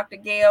tuned in, Dr.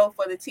 Gail,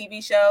 for the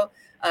TV show.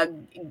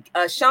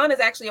 Sean is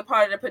actually a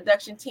part of the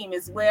production team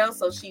as well.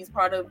 So she's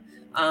part of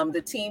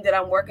the team that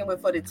I'm working with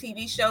for the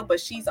TV show,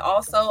 but she's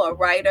also a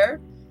writer.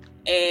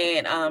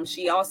 And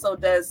she also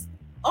does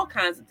all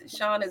kinds of things.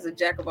 Sean is a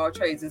jack of all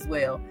trades as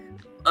well.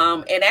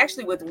 And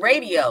actually with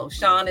radio,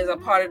 Sean is a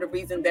part of the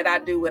reason that I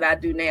do what I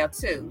do now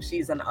too.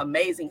 She's an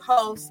amazing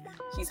host.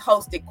 She's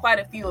hosted quite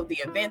a few of the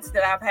events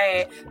that I've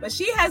had, but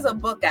she has a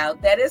book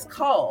out that is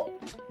called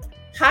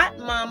Hot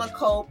Mama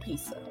Cold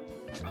Pizza.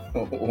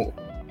 Oh.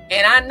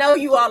 And I know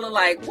you all are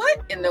like,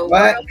 what in the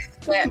world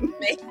does that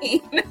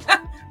mean?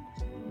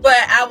 But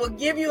I will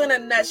give you in a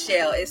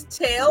nutshell. It's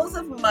tales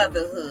of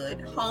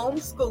motherhood,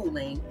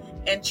 homeschooling,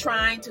 and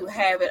trying to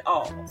have it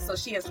all. So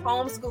she has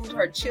homeschooled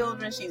her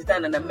children. She's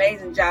done an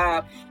amazing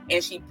job.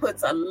 And she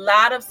puts a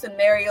lot of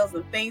scenarios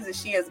and things that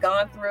she has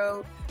gone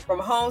through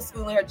from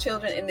homeschooling her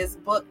children in this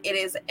book. It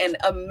is an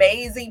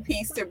amazing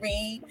piece to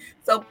read.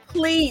 So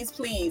please,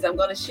 I'm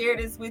going to share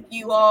this with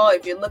you all.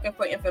 If you're looking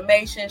for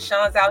information,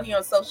 Sean's out here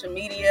on social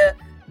media,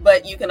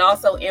 but you can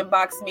also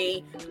inbox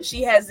me.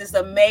 She has this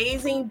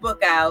amazing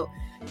book out.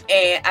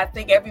 And I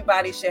think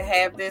everybody should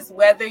have this,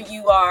 whether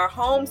you are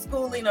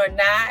homeschooling or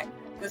not.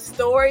 The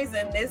stories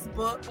in this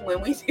book,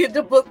 when we did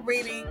the book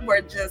reading,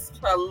 were just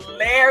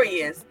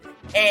hilarious.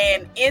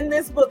 And in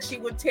this book, she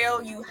would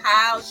tell you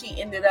how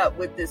she ended up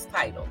with this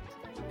title.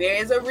 There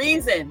is a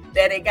reason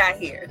that it got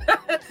here.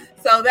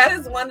 So that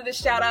is one of the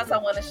shout outs. I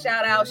want to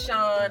shout out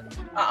Sean.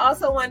 I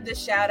also wanted to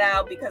shout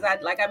out because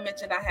like I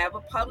mentioned, I have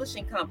a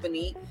publishing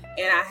company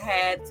and I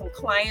had some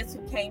clients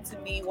who came to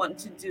me wanting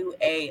to do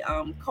a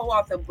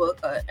co-author book,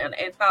 an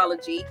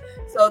anthology.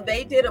 So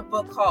they did a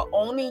book called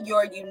Owning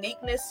Your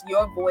Uniqueness,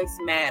 Your Voice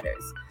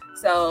Matters.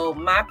 So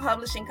my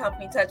publishing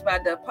company, Touched by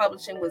Dove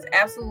Publishing, was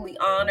absolutely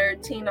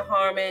honored. Tina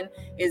Harmon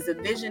is a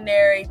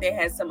visionary. They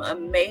had some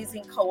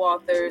amazing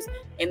co-authors,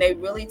 and they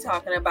really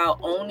talking about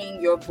owning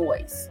your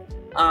voice.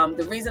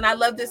 The reason I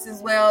love this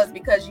as well is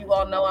because you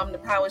all know I'm the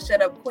Power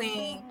Shut Up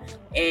Queen,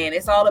 and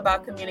it's all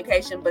about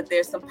communication, but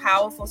there's some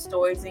powerful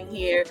stories in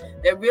here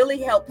that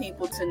really help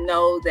people to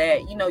know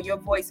that, you know, your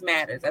voice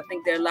matters. I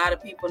think there are a lot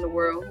of people in the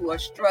world who are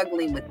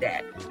struggling with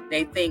that.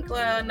 They think,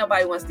 well,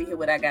 nobody wants to hear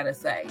what I got to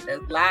say.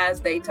 The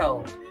lies they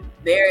told.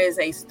 There is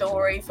a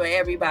story for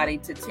everybody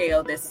to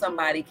tell that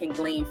somebody can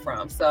glean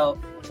from. So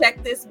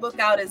check this book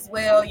out as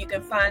well. You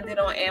can find it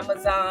on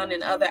Amazon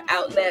and other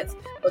outlets.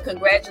 But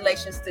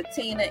congratulations to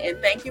Tina, and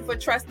thank you for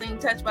trusting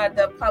Touched by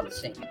Dove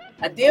Publishing.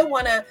 I did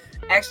want to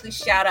actually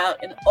shout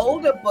out an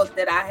older book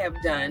that I have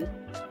done.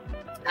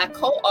 I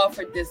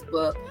co-authored this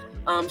book.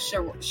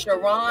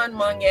 Sharon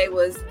Monnier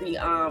was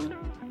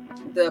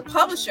the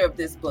publisher of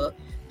this book.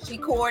 She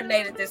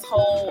coordinated this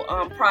whole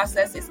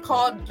process. It's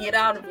called Get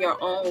Out of Your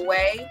Own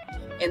Way.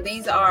 And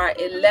these are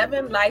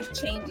 11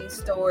 life-changing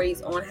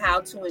stories on how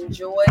to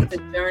enjoy the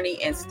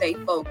journey and stay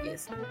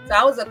focused. So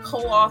I was a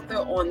co-author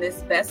on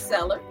this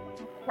bestseller,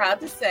 proud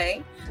to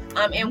say.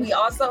 And we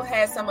also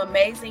had some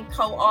amazing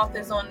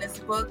co-authors on this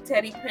book.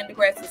 Teddy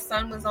Pendergrass'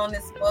 son was on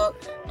this book.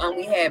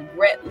 We had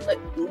Brett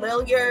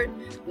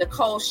Lilliard,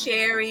 Nicole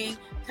Sherry,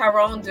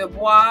 Tyrone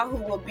Dubois, who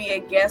will be a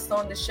guest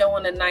on the show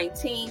on the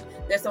 19th.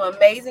 There's some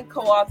amazing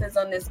co-authors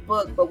on this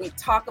book, but we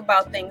talk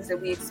about things that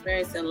we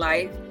experience in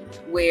life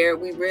where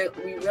we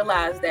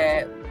realized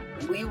that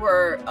we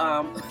were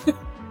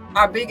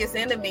our biggest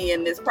enemy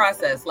in this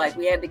process. Like,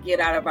 we had to get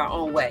out of our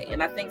own way.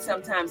 And I think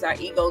sometimes our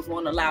egos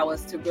won't allow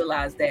us to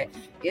realize that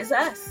it's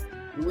us.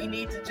 We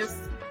need to just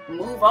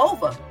move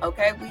over.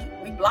 Okay.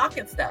 We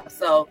blocking stuff.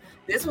 So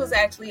this was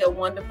actually a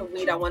wonderful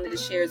read I wanted to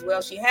share as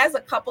well. She has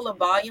a couple of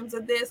volumes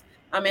of this.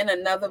 I'm in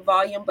another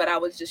volume, but I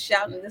was just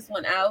shouting this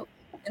one out.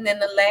 And then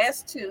the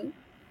last two,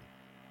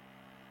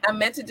 I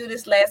meant to do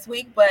this last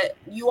week, but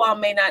you all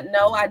may not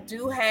know, I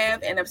do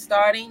have, and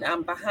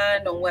I'm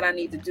behind on what I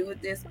need to do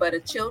with this, but a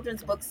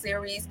children's book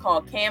series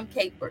called Cam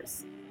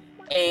Capers.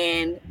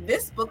 And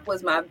this book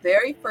was my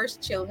very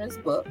first children's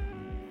book.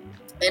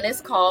 And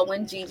it's called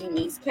When Gigi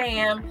Meets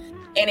Cam.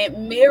 And it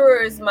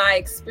mirrors my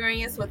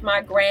experience with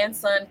my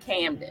grandson,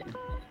 Camden.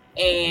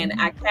 And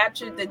I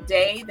captured the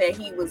day that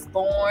he was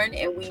born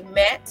and we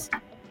met.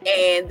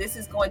 And this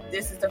is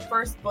the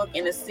first book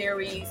in a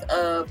series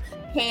of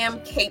Cam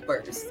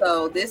Capers.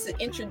 So this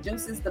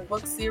introduces the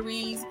book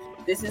series.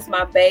 This is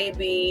my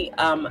baby.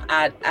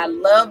 I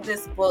love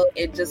this book.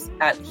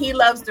 He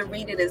loves to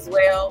read it as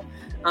well.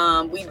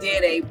 We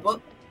did a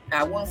book,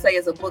 I won't say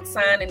it's a book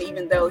signing,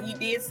 even though he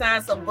did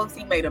sign some books,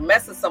 he made a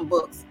mess of some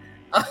books.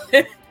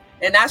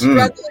 And I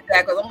struggle with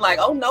that because I'm like,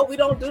 oh no, we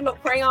don't do no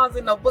crayons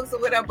in no books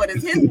or whatever, but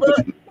it's his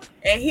book.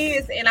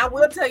 And I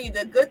will tell you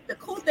the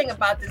cool thing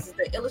about this is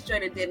the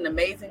illustrator did an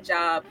amazing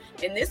job.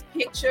 And this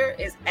picture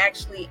is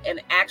actually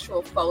an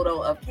actual photo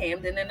of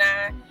Camden and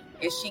I,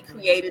 and she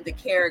created the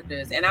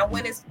characters. And I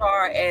went as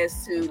far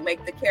as to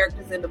make the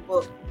characters in the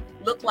book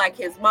look like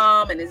his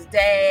mom and his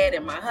dad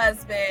and my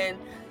husband.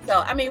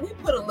 So, I mean, we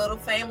put a little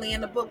family in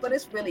the book, but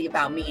it's really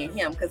about me and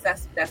him because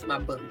that's my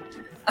boo.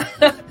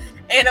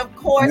 And of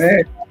course,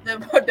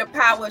 the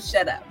Power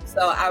Shut Up.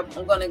 So I'm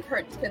going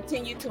to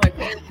continue to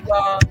encourage you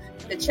all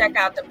to check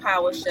out the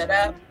Power Shut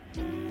Up.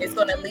 It's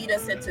going to lead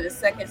us into the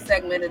second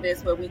segment of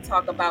this where we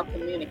talk about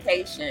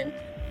communication.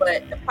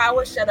 But the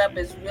Power Shut Up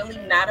is really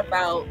not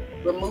about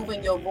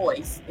removing your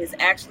voice. It's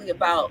actually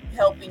about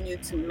helping you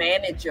to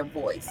manage your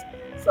voice.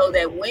 so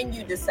that when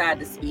you decide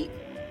to speak,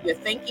 you're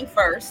thinking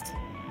first,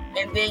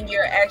 and then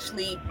you're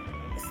actually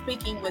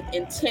speaking with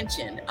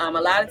intention. A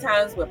lot of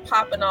times we're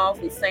popping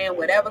off, we're saying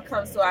whatever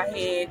comes to our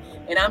head,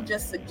 and I'm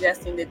just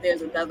suggesting that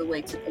there's another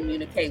way to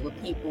communicate with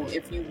people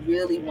if you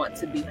really want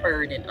to be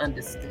heard and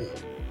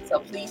understood. So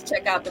please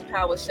check out The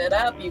Power Shut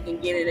Up. You can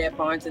get it at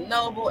Barnes &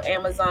 Noble,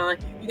 Amazon.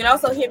 You can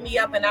also hit me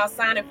up and I'll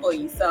sign it for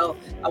you. So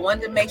I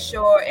wanted to make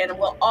sure, and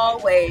we'll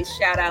always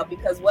shout out,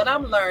 because what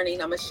I'm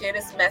learning, I'm going to share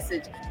this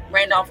message,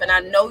 Randolph, and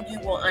I know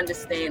you will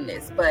understand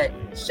this, but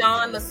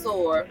Sean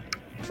Lasore,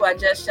 who I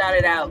just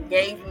shouted out,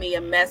 gave me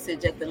a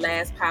message at the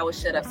last Power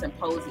Shut Up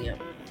Symposium.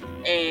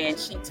 And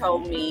she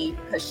told me,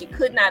 because she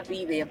could not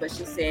be there, but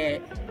she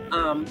said,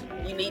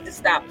 you need to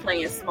stop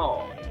playing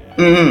small.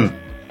 Mm-hmm.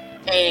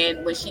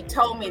 And when she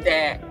told me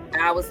that,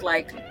 I was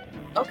like,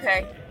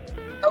 okay.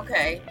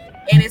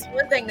 And it's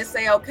one thing to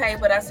say okay,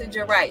 but I said,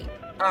 you're right.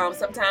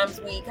 Sometimes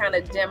we kind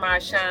of dim our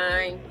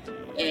shine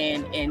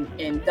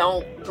and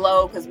don't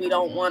glow because we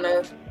don't want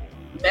to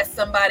mess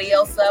somebody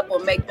else up or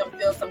make them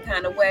feel some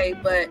kind of way.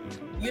 But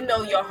you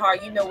know your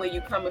heart, you know where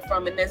you're coming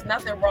from, and there's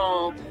nothing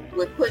wrong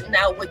with putting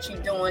out what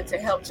you're doing to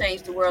help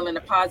change the world in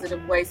a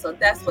positive way. So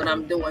that's what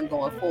I'm doing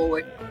going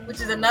forward,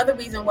 which is another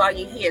reason why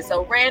you're here.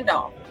 So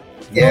Randolph,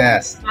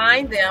 yes,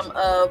 find them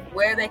of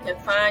where they can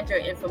find your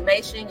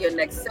information, your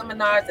next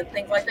seminars and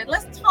things like that.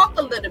 Let's talk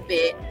a little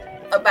bit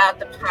about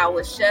The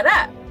Power Shut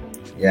Up.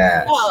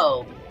 Yes.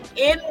 So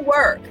in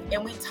work,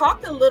 and we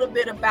talked a little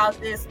bit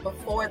about this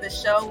before the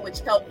show,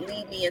 which helped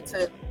lead me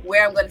into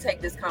where I'm going to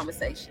take this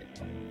conversation.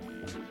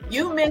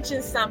 You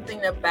mentioned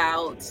something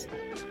about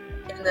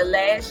in the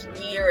last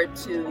year or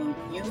two,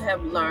 you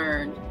have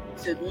learned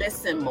to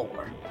listen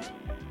more,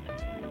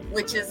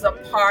 which is a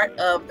part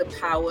of the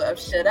power of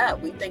shut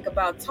up. We think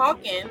about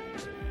talking,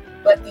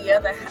 but the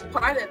other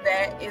part of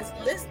that is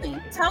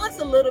listening. Tell us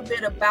a little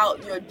bit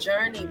about your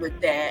journey with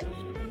that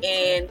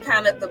and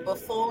kind of the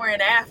before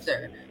and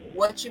after,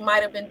 what you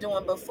might have been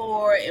doing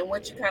before and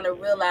what you kind of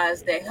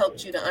realized that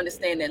helped you to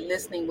understand that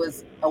listening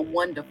was a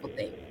wonderful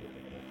thing.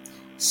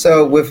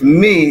 So with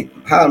me,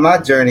 how my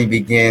journey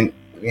began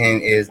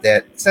is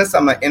that since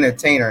I'm an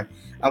entertainer,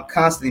 I'm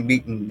constantly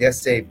meeting,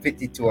 let's say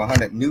 50 to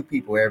 100 new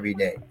people every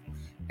day.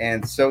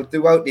 And so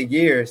throughout the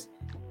years,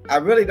 I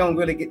really don't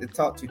get to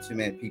talk to too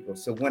many people.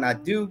 So when I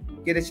do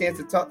get a chance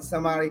to talk to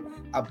somebody,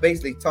 I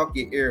basically talk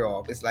your ear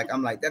off. It's like,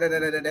 I'm like, da da da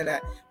da da da.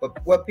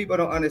 But what people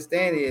don't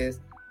understand is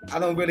I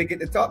don't really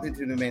get to talk to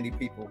too many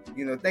people.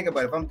 You know, think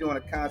about it. If I'm doing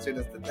a concert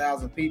that's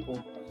 1,000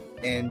 people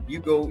and you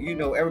go, you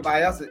know,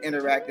 everybody else is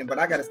interacting, but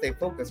I got to stay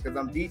focused because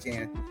I'm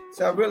DJing.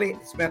 So I really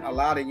spent a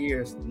lot of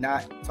years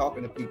not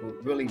talking to people,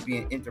 really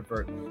being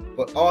introvert.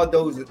 But all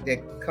those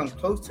that come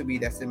close to me,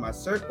 that's in my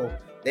circle,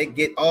 they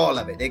get all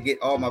of it. They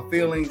get all my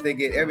feelings. They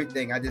get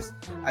everything. I just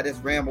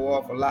ramble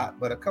off a lot.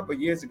 But a couple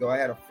of years ago, I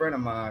had a friend of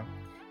mine,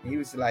 and he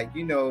was like,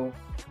 you know,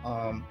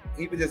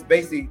 he was just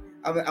basically,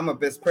 I'm a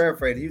best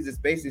paraphraser. He was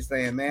just basically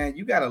saying, man,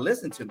 you got to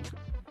listen to me.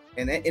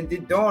 And it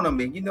did dawn on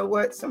me, you know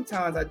what?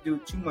 Sometimes I do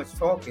too much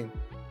talking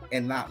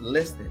and not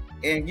listening.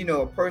 And, you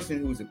know, a person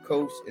who's a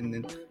coach and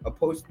then a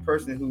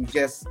person who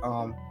just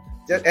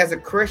as a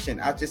Christian,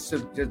 I just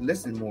should just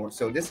listen more.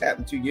 So this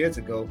happened 2 years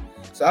ago.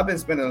 So I've been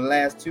spending the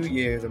last 2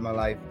 years of my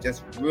life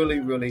just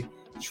really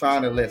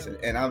trying to listen.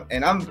 And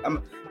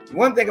I'm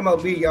one thing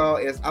about me, y'all,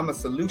 is I'm a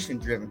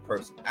solution-driven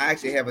person. I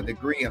actually have a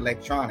degree in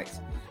electronics.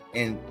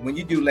 And when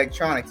you do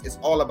electronics, it's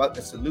all about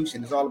the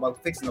solution. It's all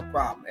about fixing a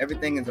problem.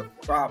 Everything is a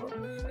problem.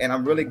 And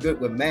I'm really good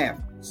with math.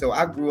 So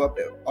I grew up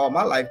all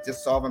my life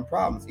just solving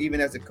problems.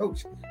 Even as a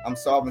coach, I'm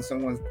solving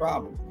someone's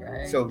problem.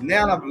 Right. So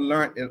now I've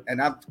learned,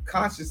 and I'm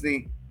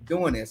consciously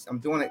doing this. I'm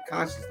doing it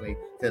consciously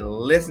to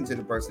listen to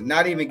the person,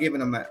 not even giving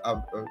them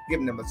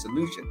a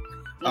solution.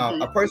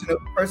 Mm-hmm. A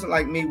person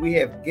like me, we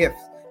have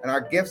gifts. And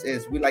our gifts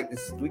is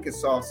we can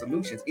solve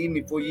solutions. Even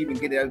before you even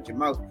get it out your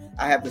mouth,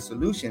 I have the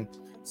solution.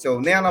 So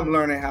now I'm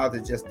learning how to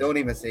just don't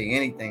even say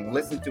anything.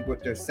 Listen to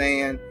what they're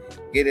saying,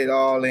 get it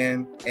all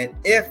in. And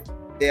if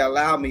they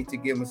allow me to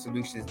give them a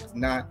solution,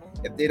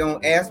 if they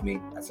don't ask me,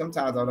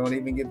 sometimes I don't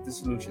even give the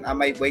solution. I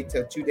might wait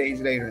till 2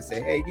 days later and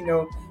say, hey, you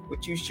know,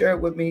 what you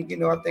shared with me, you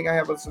know, I think I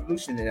have a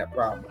solution to that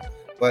problem.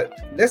 But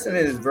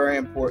listening is very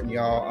important,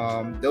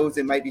 y'all. Those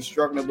that might be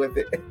struggling with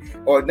it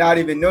or not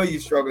even know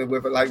you're struggling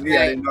with it, like me,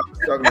 I didn't know I'm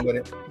struggling with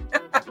it.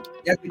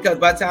 That's because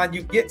by the time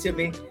you get to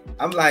me,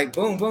 I'm like,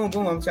 boom, boom,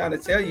 boom. I'm trying to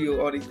tell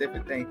you all these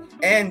different things.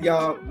 And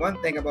y'all,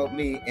 one thing about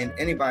me, and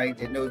anybody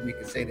that knows me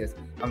can say this,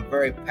 I'm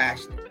very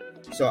passionate.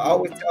 So I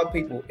always tell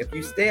people, if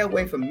you stay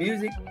away from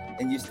music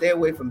and you stay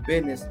away from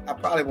business, I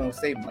probably won't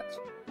say much.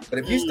 But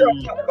if you start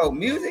talking about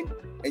music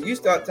and you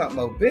start talking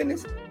about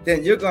business,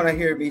 then you're going to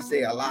hear me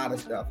say a lot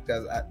of stuff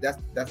because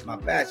that's my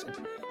passion.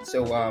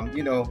 So,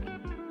 you know,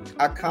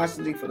 I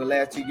constantly for the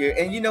last 2 years,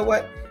 and you know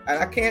what? And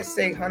I can't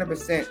say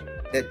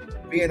 100%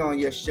 that being on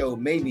your show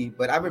made me,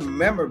 but I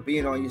remember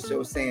being on your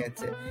show saying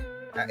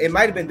it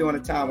might have been during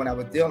the time when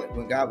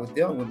God was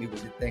dealing with me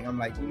with the thing. I'm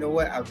like, you know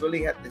what? I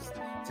really have to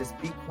just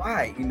be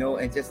quiet,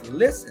 and just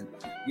listen,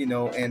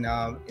 and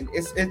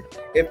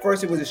at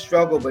first it was a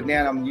struggle, but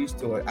now I'm used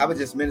to it. I was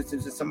just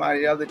ministering to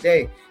somebody the other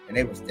day and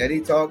they were steady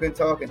talking.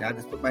 I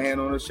just put my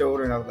hand on her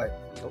shoulder and I was like,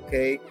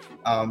 okay.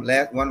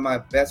 One of my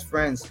best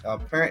friends,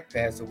 parent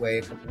passed away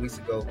a couple weeks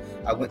ago.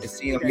 I went to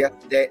see him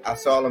yesterday. I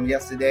saw him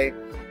yesterday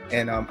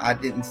and I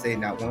didn't say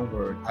not one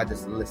word. I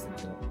just listened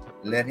to him.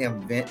 Let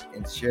him vent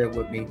and share it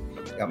with me.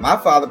 My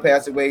father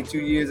passed away 2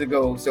 years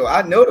ago, so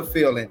I know the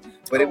feeling.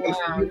 But it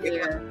wasn't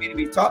for me to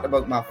be talked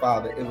about my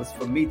father. It was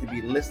for me to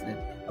be listening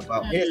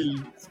about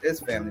his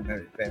family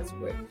member that passed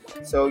away.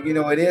 So,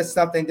 it is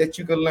something that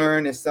you can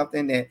learn. It's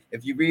something that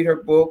if you read her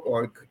book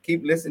or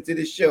keep listening to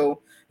the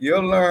show,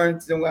 you'll learn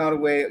somehow the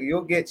way.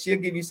 She'll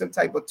give you some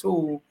type of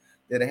tool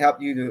that'll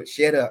help you to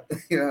shut up.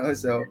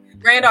 So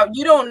Randolph,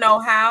 you don't know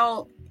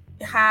how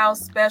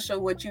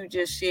special what you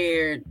just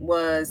shared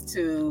was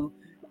to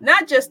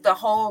not just the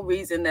whole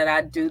reason that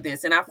I do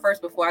this. And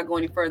before I go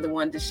any further,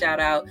 wanted to shout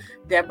out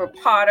Deborah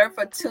Potter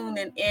for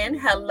tuning in.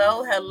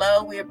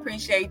 Hello. We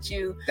appreciate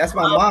you. That's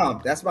my mom.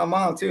 That's my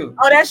mom too.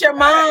 Oh, that's your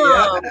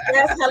mom.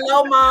 Yes.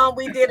 Hello, Mom.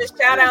 We did a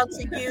shout out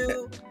to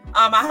you.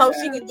 I hope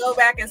she can go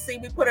back and see.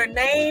 We put her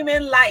name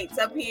in lights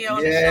up here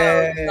on the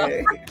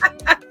show.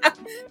 So,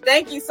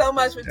 thank you so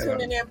much for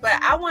tuning in. But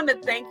I want to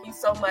thank you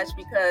so much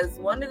because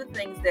one of the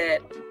things that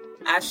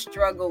I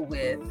struggle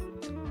with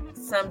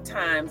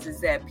sometimes is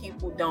that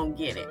people don't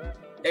get it.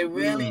 They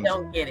really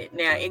don't get it.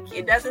 Now,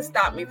 it doesn't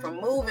stop me from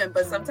moving,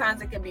 but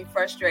sometimes it can be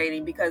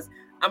frustrating because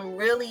I'm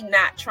really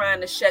not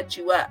trying to shut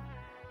you up.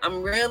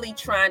 I'm really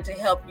trying to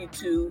help you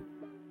to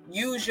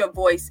use your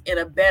voice in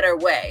a better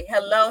way.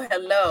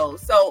 Hello.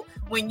 So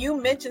when you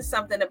mention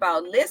something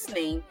about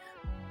listening,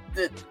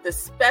 the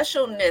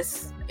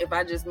specialness, if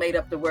I just made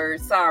up the word,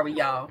 sorry,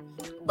 y'all,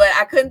 but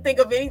I couldn't think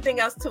of anything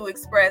else to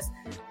express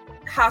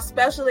how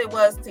special it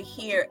was to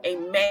hear a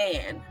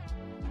man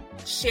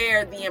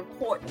share the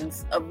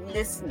importance of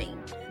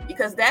listening,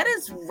 because that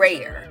is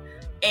rare.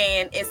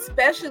 And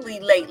especially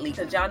lately,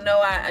 because y'all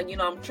know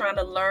I'm trying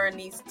to learn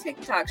these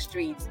TikTok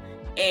streets,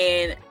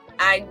 and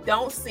I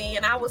don't see,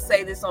 and I will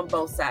say this on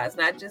both sides,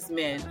 not just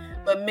men,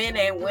 but men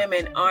and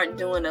women aren't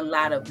doing a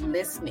lot of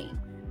listening.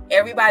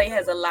 Everybody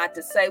has a lot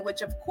to say,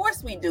 which of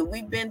course we do.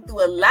 We've been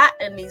through a lot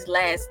in these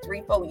last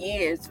 3-4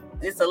 years.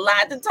 It's a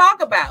lot to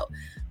talk about.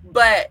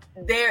 But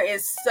there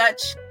is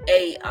such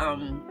a,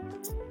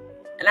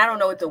 and I don't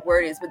know what the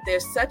word is, but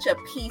there's such a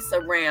piece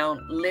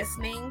around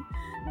listening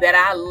that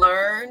I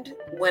learned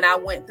when I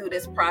went through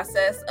this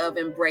process of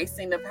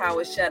embracing the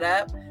power shut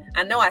up.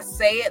 I know I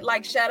say it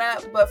like shut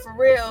up, but for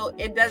real,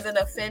 it doesn't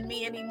offend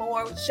me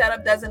anymore. Shut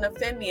up doesn't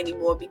offend me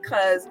anymore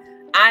because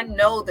I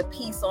know the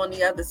piece on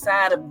the other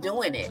side of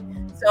doing it.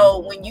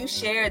 So when you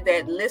shared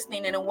that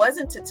listening, and it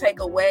wasn't to take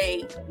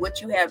away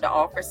what you have to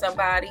offer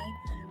somebody,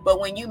 but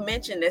when you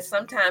mentioned that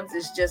sometimes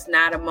it's just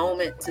not a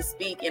moment to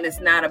speak and it's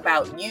not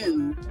about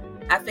you,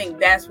 I think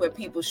that's where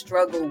people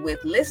struggle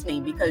with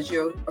listening because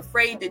you're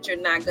afraid that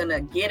you're not going to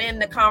get in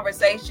the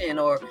conversation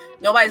or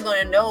nobody's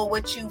going to know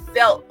what you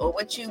felt or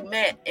what you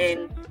meant.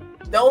 And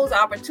those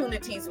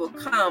opportunities will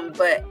come.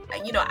 But,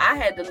 I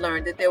had to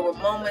learn that there were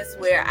moments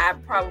where I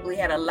probably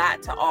had a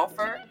lot to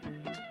offer,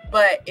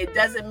 but it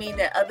doesn't mean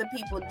that other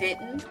people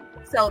didn't.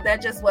 So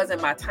that just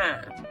wasn't my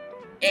time.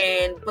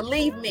 And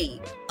believe me,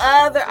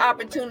 other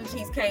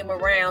opportunities came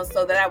around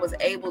so that I was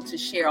able to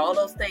share all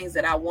those things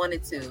that I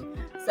wanted to.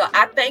 So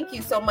I thank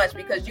you so much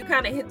because you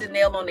kind of hit the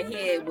nail on the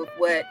head with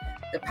what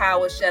the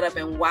Power Shut Up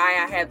and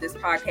why I have this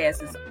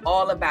podcast is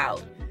all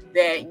about.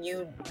 That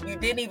you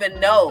didn't even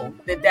know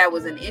that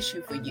was an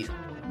issue for you.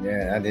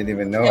 Yeah, I didn't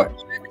even know it.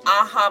 An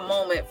aha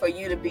moment for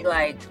you to be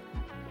like,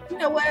 you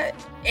know what?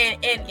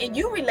 And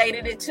you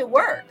related it to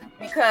work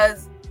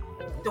because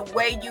the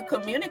way you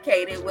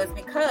communicated was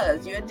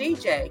because you're a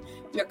DJ.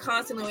 You're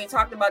constantly, we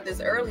talked about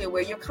this earlier,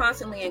 where you're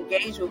constantly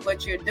engaged with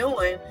what you're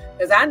doing.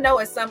 Because I know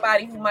as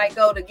somebody who might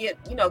go to get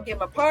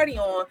my party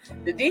on,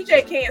 the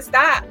DJ can't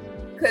stop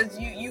because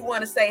you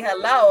want to say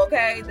hello,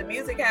 okay? The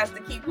music has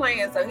to keep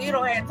playing, so he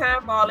don't have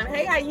time for all them.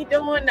 Hey, how you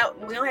doing? No,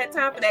 we don't have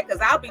time for that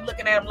because I'll be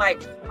looking at him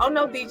like, oh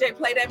no, DJ,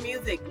 play that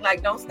music.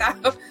 Like, don't stop.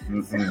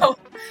 Mm-hmm. So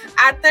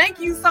I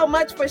thank you so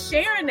much for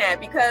sharing that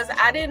because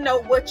I didn't know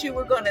what you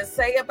were going to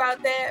say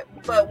about that.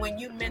 But when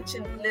you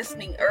mentioned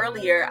listening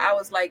earlier, I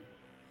was like,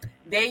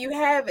 there you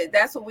have it.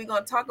 That's what we're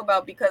going to talk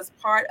about because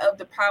part of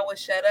the Power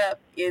Shut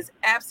Up is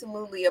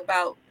absolutely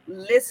about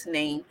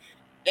listening.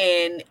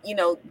 And,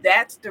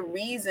 that's the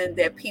reason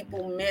that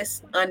people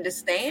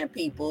misunderstand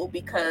people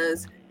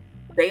because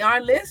they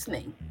aren't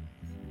listening.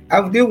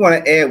 I do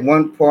want to add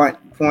one point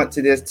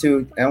to this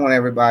too. I want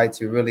everybody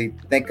to really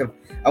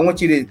I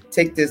want you to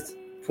take this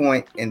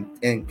point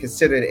and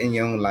consider it in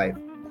your own life.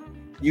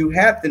 You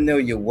have to know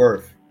your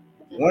worth.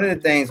 One of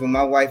the things when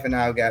my wife and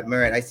I got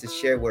married, I used to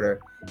share with her.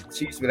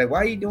 She used to be like, why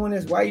are you doing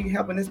this? Why are you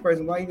helping this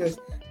person? Why are you this?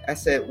 I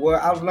said, well,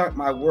 I've learned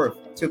my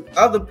worth. To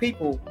other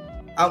people,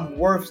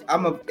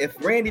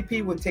 if Randy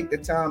P would take the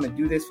time and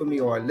do this for me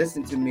or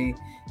listen to me,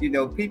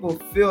 people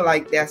feel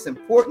like that's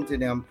important to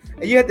them,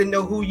 and you have to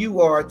know who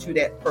you are to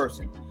that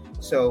person.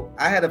 So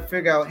I had to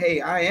figure out,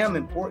 hey, I am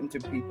important to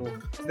people.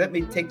 So let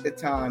me take the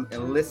time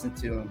and listen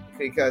to them,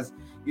 because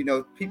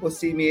people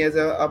see me as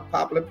a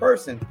popular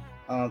person.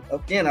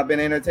 Again, I've been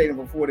entertaining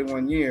for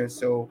 41 years,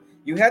 so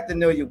you have to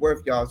know your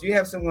worth, y'all. So you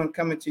have someone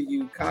coming to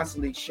you,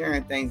 constantly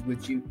sharing things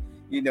with you.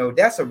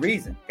 That's a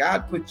reason.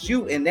 God put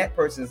you in that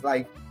person's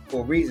life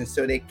for a reason,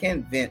 so they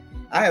can vent.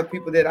 I have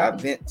people that I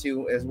vent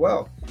to as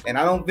well, and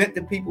I don't vent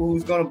to people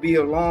who's going to be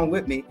along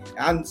with me.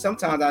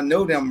 Sometimes I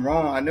know them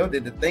wrong. I know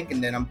that the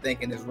thinking that I'm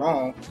thinking is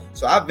wrong,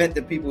 so I vent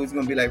to people who's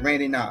going to be like,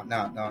 Randy, no,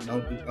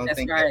 don't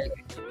think right.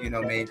 that way.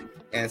 What I mean?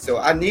 And so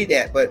I need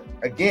that. But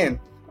again,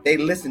 they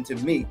listen to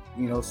me,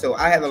 so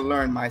I had to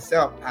learn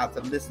myself how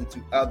to listen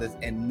to others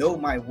and know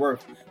my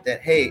worth,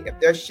 that, hey, if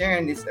they're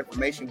sharing this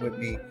information with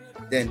me,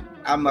 then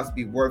I must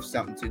be worth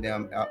something to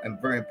them,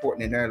 and very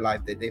important in their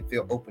life, that they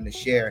feel open to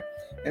share.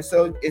 And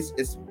so it's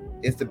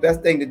the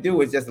best thing to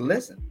do is just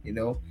listen.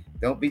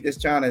 Don't be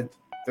just trying to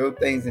throw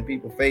things in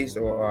people's face,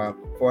 or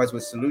for us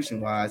with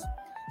solution wise.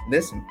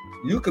 Listen,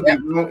 you could be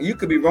wrong. You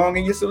could be wrong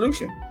in your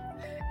solution.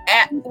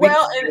 And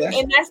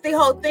that's the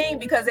whole thing,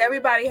 because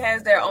everybody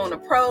has their own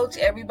approach.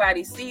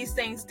 Everybody sees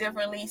things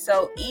differently.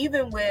 So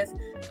even with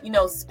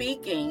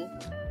speaking,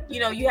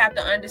 you have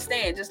to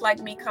understand, just like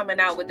me coming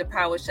out with the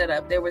Power Shut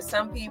Up, there were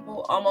some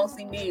people almost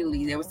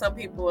immediately, there were some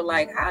people who were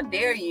like, how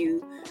dare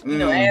you,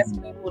 ask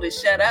people to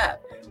shut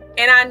up.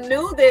 And I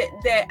knew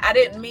that I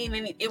didn't mean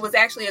any, it was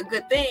actually a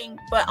good thing,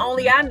 but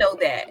only I know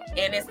that.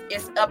 And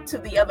it's up to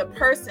the other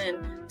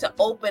person to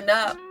open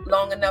up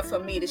long enough for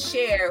me to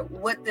share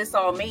what this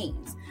all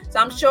means. So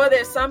I'm sure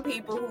there's some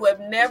people who have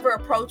never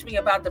approached me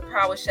about the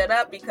Power Shut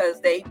Up because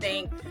they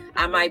think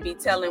I might be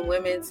telling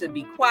women to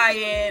be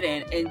quiet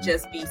and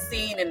just be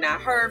seen and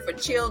not heard for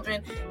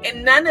children.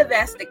 And none of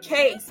that's the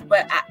case,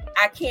 but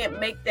I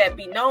can't make that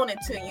be known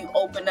until you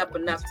open up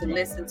enough to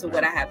listen to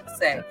what I have to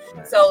say.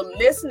 So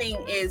listening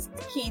is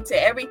key to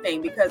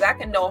everything, because I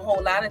can know a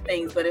whole lot of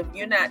things, but if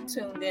you're not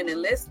tuned in and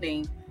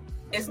listening,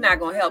 it's not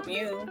going to help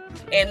you.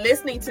 And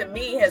listening to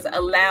me has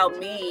allowed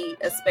me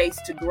a space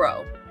to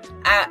grow.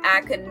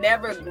 I could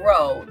never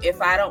grow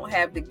if I don't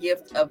have the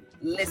gift of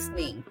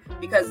listening,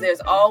 because there's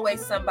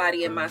always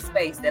somebody in my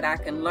space that I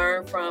can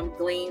learn from,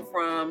 glean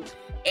from,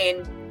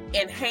 and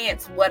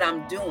enhance what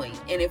I'm doing.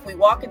 And if we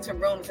walk into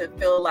rooms and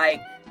feel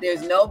like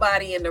there's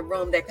nobody in the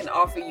room that can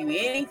offer you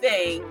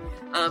anything,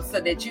 so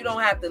that you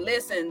don't have to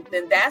listen,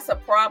 then that's a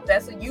problem.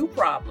 That's a you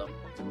problem.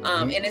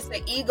 And it's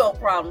the ego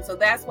problem. So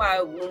that's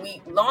why when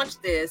we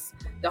launched this,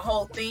 the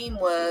whole theme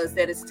was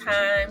that it's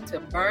time to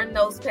burn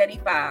those petty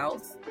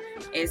files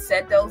and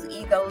set those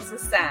egos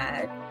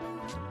aside.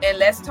 And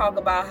let's talk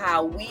about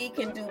how we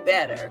can do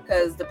better.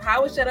 Because the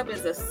Power Shut Up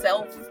is a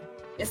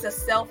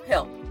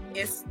self-help.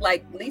 It's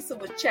like Lisa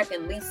was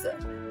checking Lisa.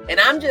 And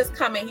I'm just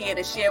coming here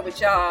to share with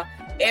y'all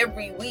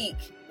every week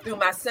through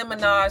my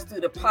seminars,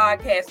 through the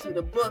podcast, through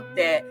the book,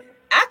 that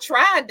I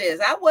tried this.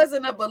 I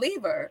wasn't a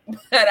believer,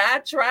 but I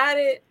tried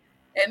it,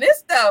 and this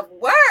stuff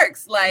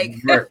works. Like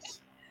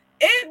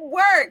it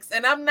works.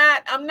 And I'm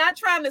not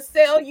trying to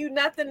sell you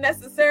nothing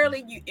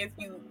necessarily. If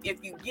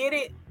you get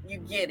it, you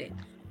get it.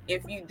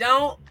 If you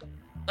don't,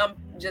 I'm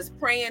just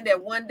praying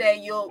that one day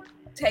you'll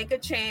take a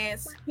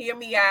chance, hear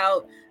me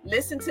out,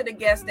 listen to the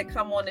guests that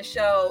come on the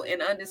show,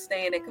 and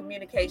understand that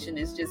communication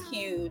is just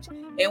huge.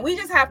 And we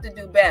just have to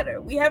do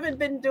better. We haven't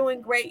been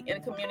doing great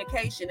in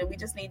communication, and we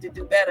just need to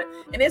do better.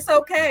 And it's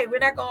okay. We're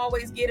not going to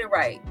always get it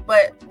right.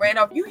 But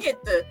Randolph, you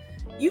hit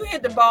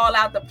the ball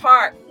out the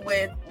park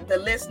with the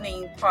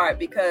listening part,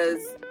 because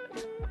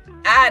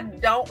I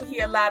don't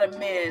hear a lot of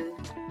men,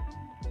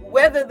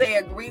 whether they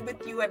agree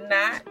with you or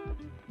not.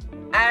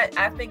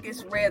 I think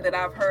it's rare that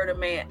I've heard a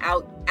man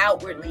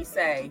outwardly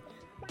say,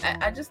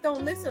 I just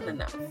don't listen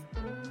enough.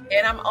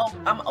 And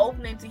I'm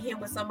opening to hear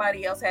what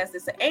somebody else has to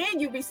say. And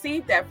you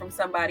received that from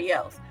somebody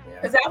else.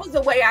 Because that was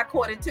the way I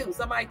caught it too.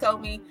 Somebody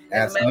told me,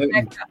 as a matter of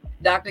fact,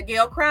 Dr.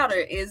 Gail Crowder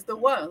is the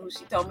one who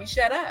she told me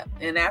shut up.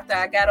 And after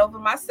I got over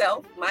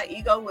myself, my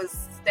ego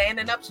was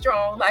standing up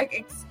strong, like,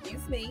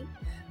 excuse me.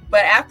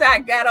 But after I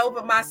got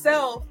over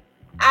myself,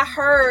 I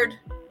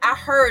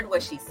heard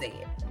what she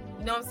said.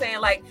 You know what I'm saying?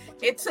 Like,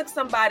 it took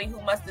somebody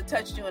who must have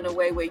touched you in a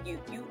way where you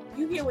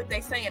hear what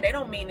they're saying. They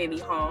don't mean any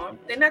harm.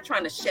 They're not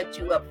trying to shut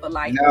you up for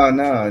life.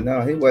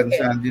 No. He wasn't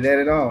trying to do that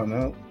at all.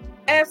 No.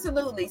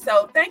 Absolutely.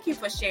 So thank you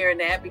for sharing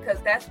that, because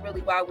that's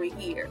really why we're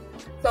here.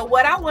 So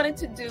what I wanted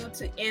to do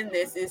to end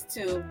this is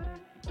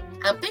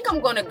I think I'm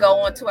going to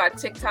go on to our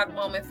TikTok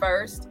moment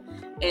first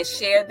and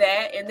share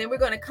that. And then we're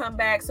going to come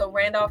back so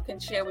Randolph can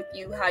share with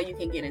you how you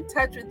can get in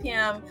touch with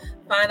him,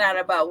 find out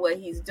about what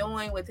he's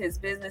doing with his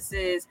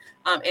businesses,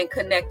 and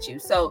connect you.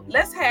 So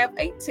let's have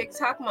a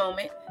TikTok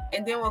moment,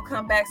 and then we'll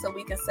come back so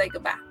we can say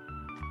goodbye.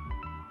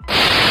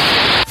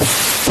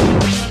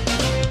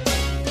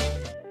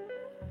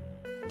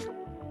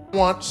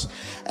 Once,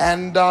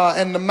 and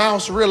the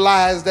mouse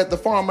realized that the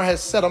farmer had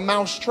set a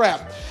mouse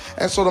trap,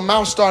 And so the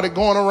mouse started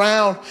going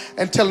around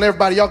and telling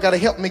everybody, y'all got to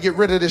help me get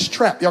rid of this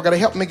trap. Y'all got to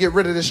help me get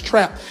rid of this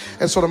trap.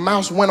 And so the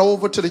mouse went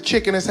over to the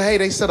chicken and said, hey,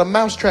 they set a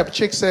mouse trap. The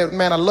chick said,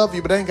 man, I love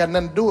you, but it ain't got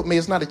nothing to do with me.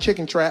 It's not a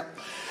chicken trap.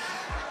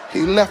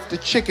 He left the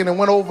chicken and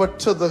went over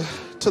to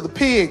the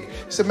pig.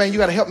 He said, man, you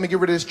got to help me get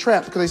rid of this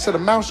trap because they said a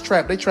mouse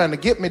trap. They trying to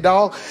get me,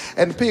 dog.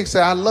 And the pig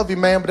said, I love you,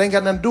 man, but it ain't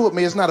got nothing to do with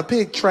me. It's not a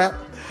pig trap.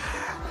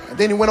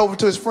 Then he went over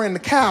to his friend, the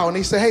cow, and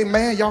he said, hey,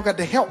 man, y'all got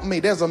to help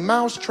me. There's a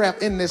mouse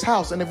trap in this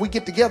house, and if we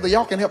get together,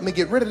 y'all can help me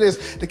get rid of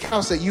this. The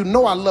cow said, you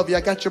know I love you.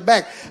 I got your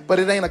back, but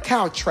it ain't a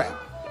cow trap.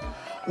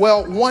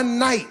 Well, one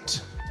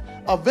night,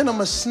 a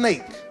venomous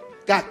snake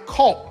got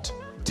caught.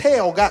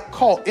 Tail got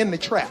caught in the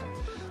trap.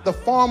 The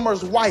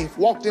farmer's wife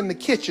walked in the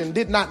kitchen,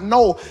 did not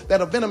know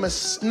that a venomous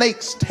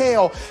snake's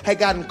tail had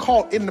gotten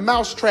caught in the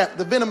mouse trap.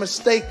 The venomous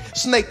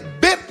snake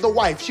bit the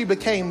wife. She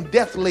became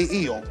deathly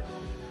ill.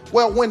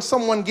 Well, when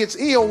someone gets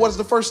ill, what's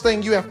the first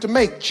thing you have to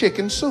make?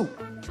 Chicken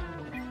soup.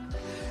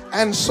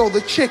 And so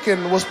the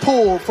chicken was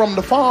pulled from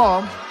the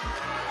farm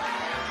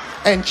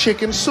and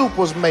chicken soup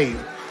was made.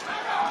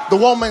 The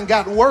woman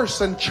got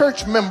worse and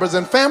church members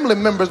and family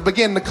members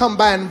began to come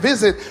by and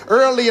visit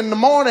early in the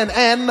morning,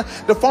 and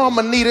the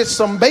farmer needed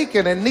some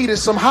bacon and needed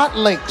some hot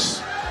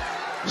links.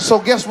 So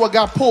guess what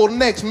got pulled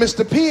next?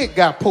 Mr. Pig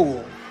got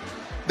pulled.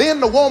 Then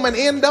the woman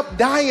ended up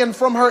dying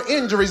from her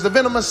injuries. The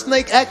venomous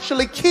snake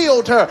actually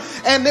killed her,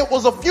 and it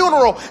was a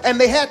funeral, and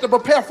they had to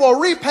prepare for a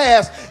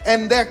repast,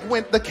 and there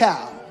went the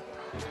cow.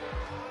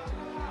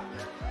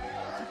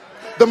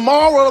 The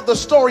moral of the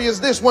story is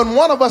this: when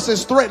one of us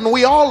is threatened,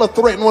 we all are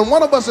threatened. When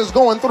one of us is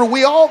going through,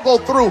 we all go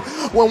through.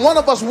 When one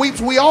of us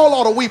weeps, we all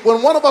ought to weep.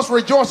 When one of us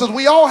rejoices,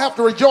 we all have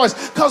to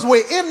rejoice because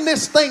we're in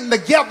this thing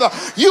together.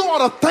 You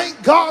ought to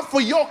thank God for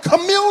your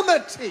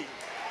community.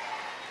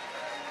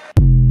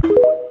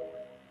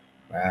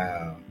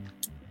 Wow.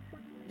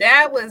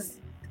 That was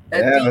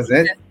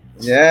it.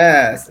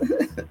 Yes.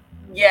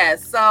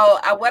 Yes. So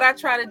what I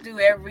try to do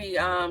every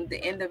the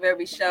end of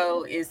every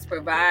show is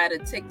provide a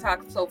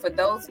TikTok. So for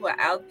those who are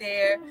out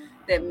there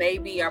that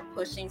maybe are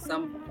pushing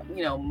some,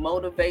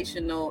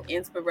 motivational,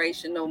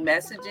 inspirational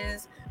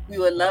messages, we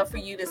would love for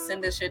you to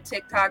send us your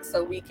TikTok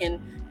so we can,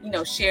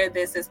 share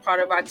this as part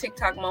of our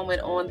TikTok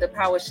moment on the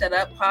Power Shut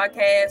Up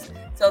podcast.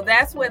 So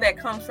that's where that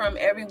comes from.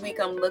 Every week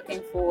I'm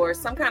looking for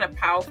some kind of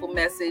powerful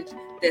message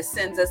that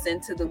sends us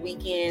into the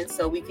weekend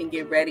so we can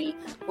get ready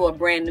for a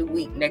brand new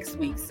week next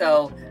week.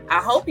 So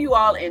I hope you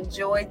all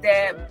enjoyed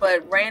that.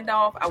 But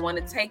Randolph, I want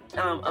to take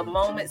a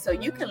moment so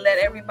you can let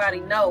everybody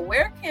know,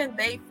 where can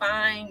they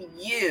find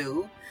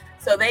you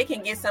so they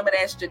can get some of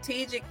that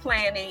strategic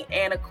planning.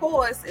 And of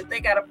course, if they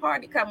got a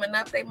party coming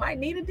up, they might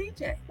need a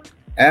DJ.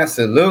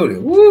 Absolutely.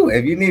 Woo.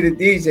 If you need a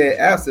DJ,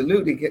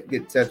 absolutely get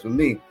in touch with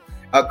me.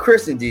 A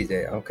Christian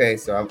DJ. Okay.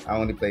 So I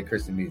only play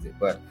Christian music,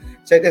 but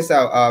check this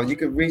out. You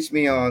can reach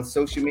me on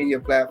social media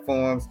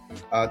platforms,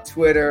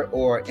 Twitter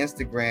or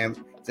Instagram.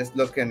 Just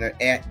look in there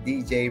at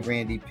DJ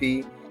Randy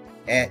P,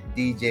 at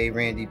DJ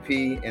Randy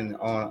P. And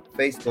on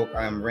Facebook,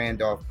 I'm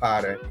Randolph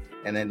Potter.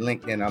 And then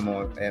LinkedIn, I'm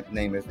on,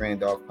 name is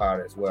Randolph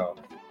Potter as well.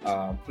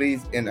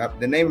 Please, and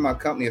the name of my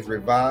company is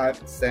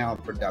Revive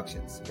Sound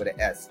Productions with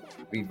an S.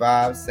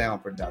 Revive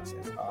Sound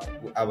Productions.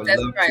 I would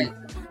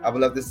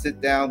love to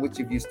sit down with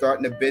you if you're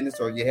starting a business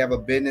or you have a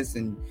business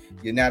and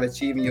you're not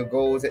achieving your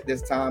goals at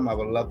this time. I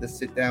would love to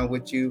sit down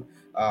with you,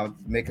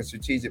 make a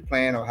strategic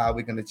plan on how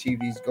we can achieve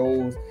these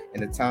goals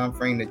in the time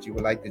frame that you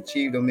would like to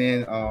achieve them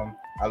in.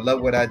 I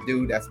love what I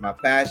do. That's my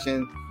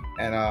passion.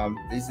 And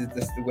this is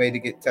the way to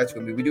get in touch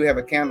with me. We do have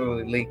a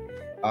calendar link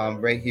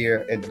right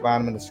here at the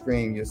bottom of the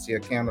screen. You'll see a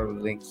calendar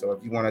link. So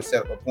if you want to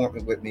set up an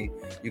appointment with me,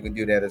 you can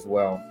do that as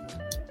well.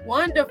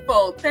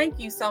 Wonderful. Thank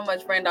you so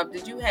much, Randolph.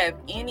 Did you have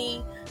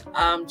any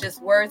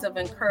just words of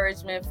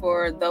encouragement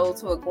for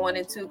those who are going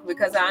into,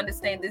 because I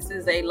understand this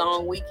is a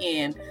long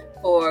weekend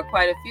for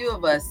quite a few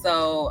of us.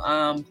 So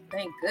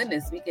thank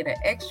goodness we get an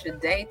extra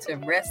day to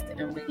rest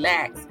and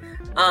relax.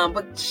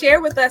 But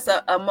share with us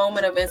a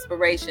moment of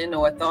inspiration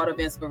or a thought of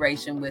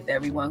inspiration with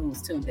everyone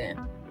who's tuned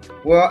in.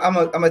 Well, I'm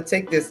gonna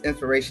take this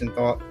inspiration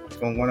thought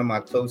from one of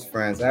my close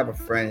friends. I have a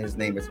friend, his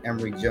name is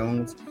Emery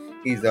Jones.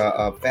 He's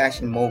a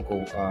fashion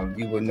mogul.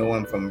 You will know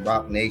him from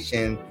Rock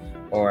Nation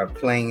or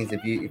Plains,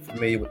 if you're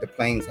familiar with the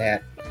Plains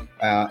hat.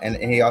 And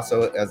he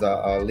also is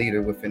a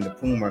leader within the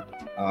Puma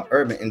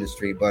urban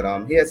industry.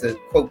 But he has a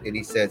quote that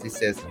he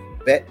says,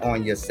 bet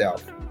on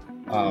yourself.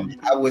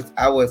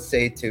 I would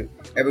say to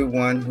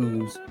everyone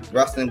who's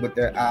wrestling with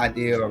their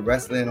idea or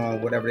wrestling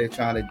on whatever they're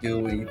trying to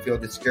do and you feel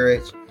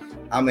discouraged,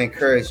 I'm going to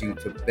encourage you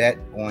to bet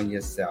on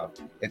yourself.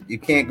 If you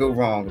can't go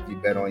wrong if you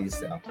bet on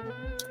yourself.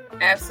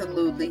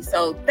 Absolutely.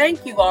 So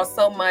thank you all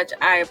so much.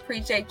 I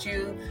appreciate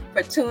you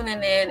for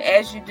tuning in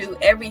as you do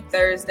every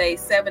Thursday,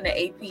 7 to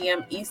 8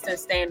 p.m. Eastern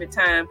Standard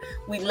Time.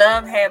 We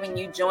love having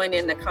you join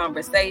in the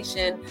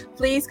conversation.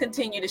 Please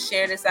continue to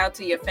share this out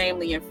to your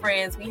family and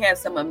friends. We have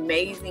some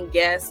amazing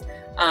guests.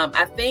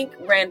 I think,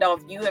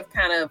 Randolph, you have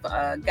kind of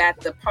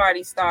got the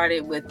party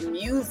started with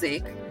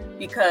music.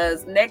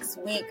 because next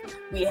week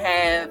we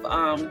have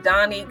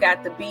Donnie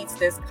Got the Beats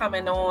that's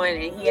coming on,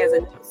 and he has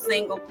a new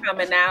single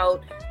coming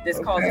out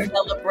that's called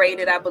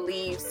Celebrated, I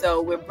believe.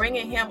 So we're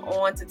bringing him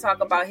on to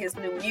talk about his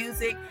new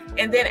music.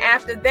 And then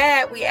after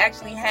that, we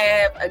actually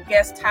have a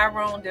guest,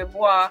 Tyrone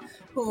Dubois,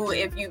 who,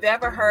 if you've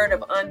ever heard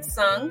of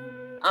Unsung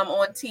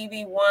on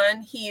TV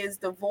One, he is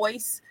the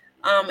voice.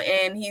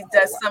 And he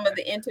does some of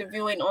the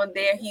interviewing on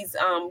there. He's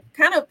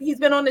he's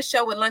been on the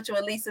show with Luncheon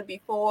with Lisa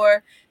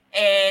before,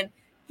 and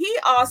he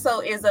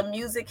also is a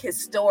music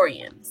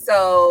historian.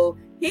 So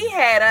he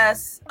had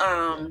us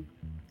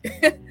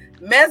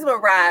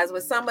mesmerized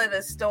with some of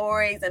the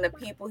stories and the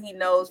people he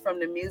knows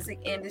from the music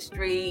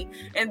industry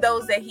and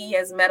those that he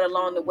has met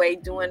along the way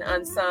doing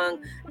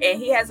Unsung. And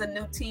he has a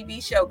new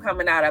TV show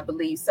coming out, I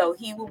believe. So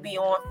he will be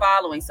on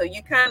following. So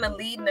you're kind of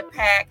leading the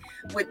pack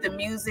with the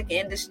music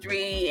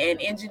industry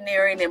and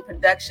engineering and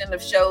production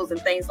of shows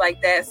and things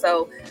like that.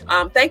 So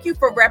thank you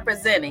for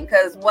representing,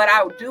 because what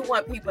I do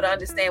want people to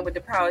understand with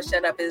the Power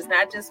Shut Up is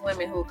not just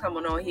women who are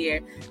coming on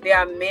here. There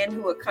are men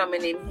who are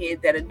coming in here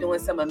that are doing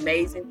some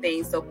amazing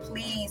things. So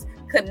please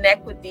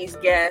connect with these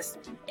guests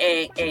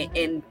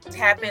and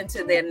tap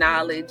into their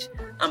knowledge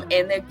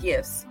and their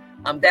gifts.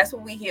 That's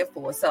what we're here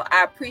for. So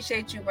I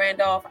appreciate you,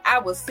 Randolph. I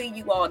will see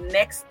you all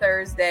next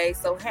Thursday.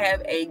 So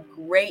have a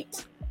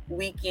great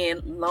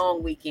weekend,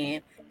 long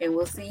weekend, and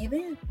we'll see you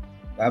then.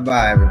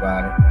 Bye-bye,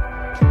 everybody.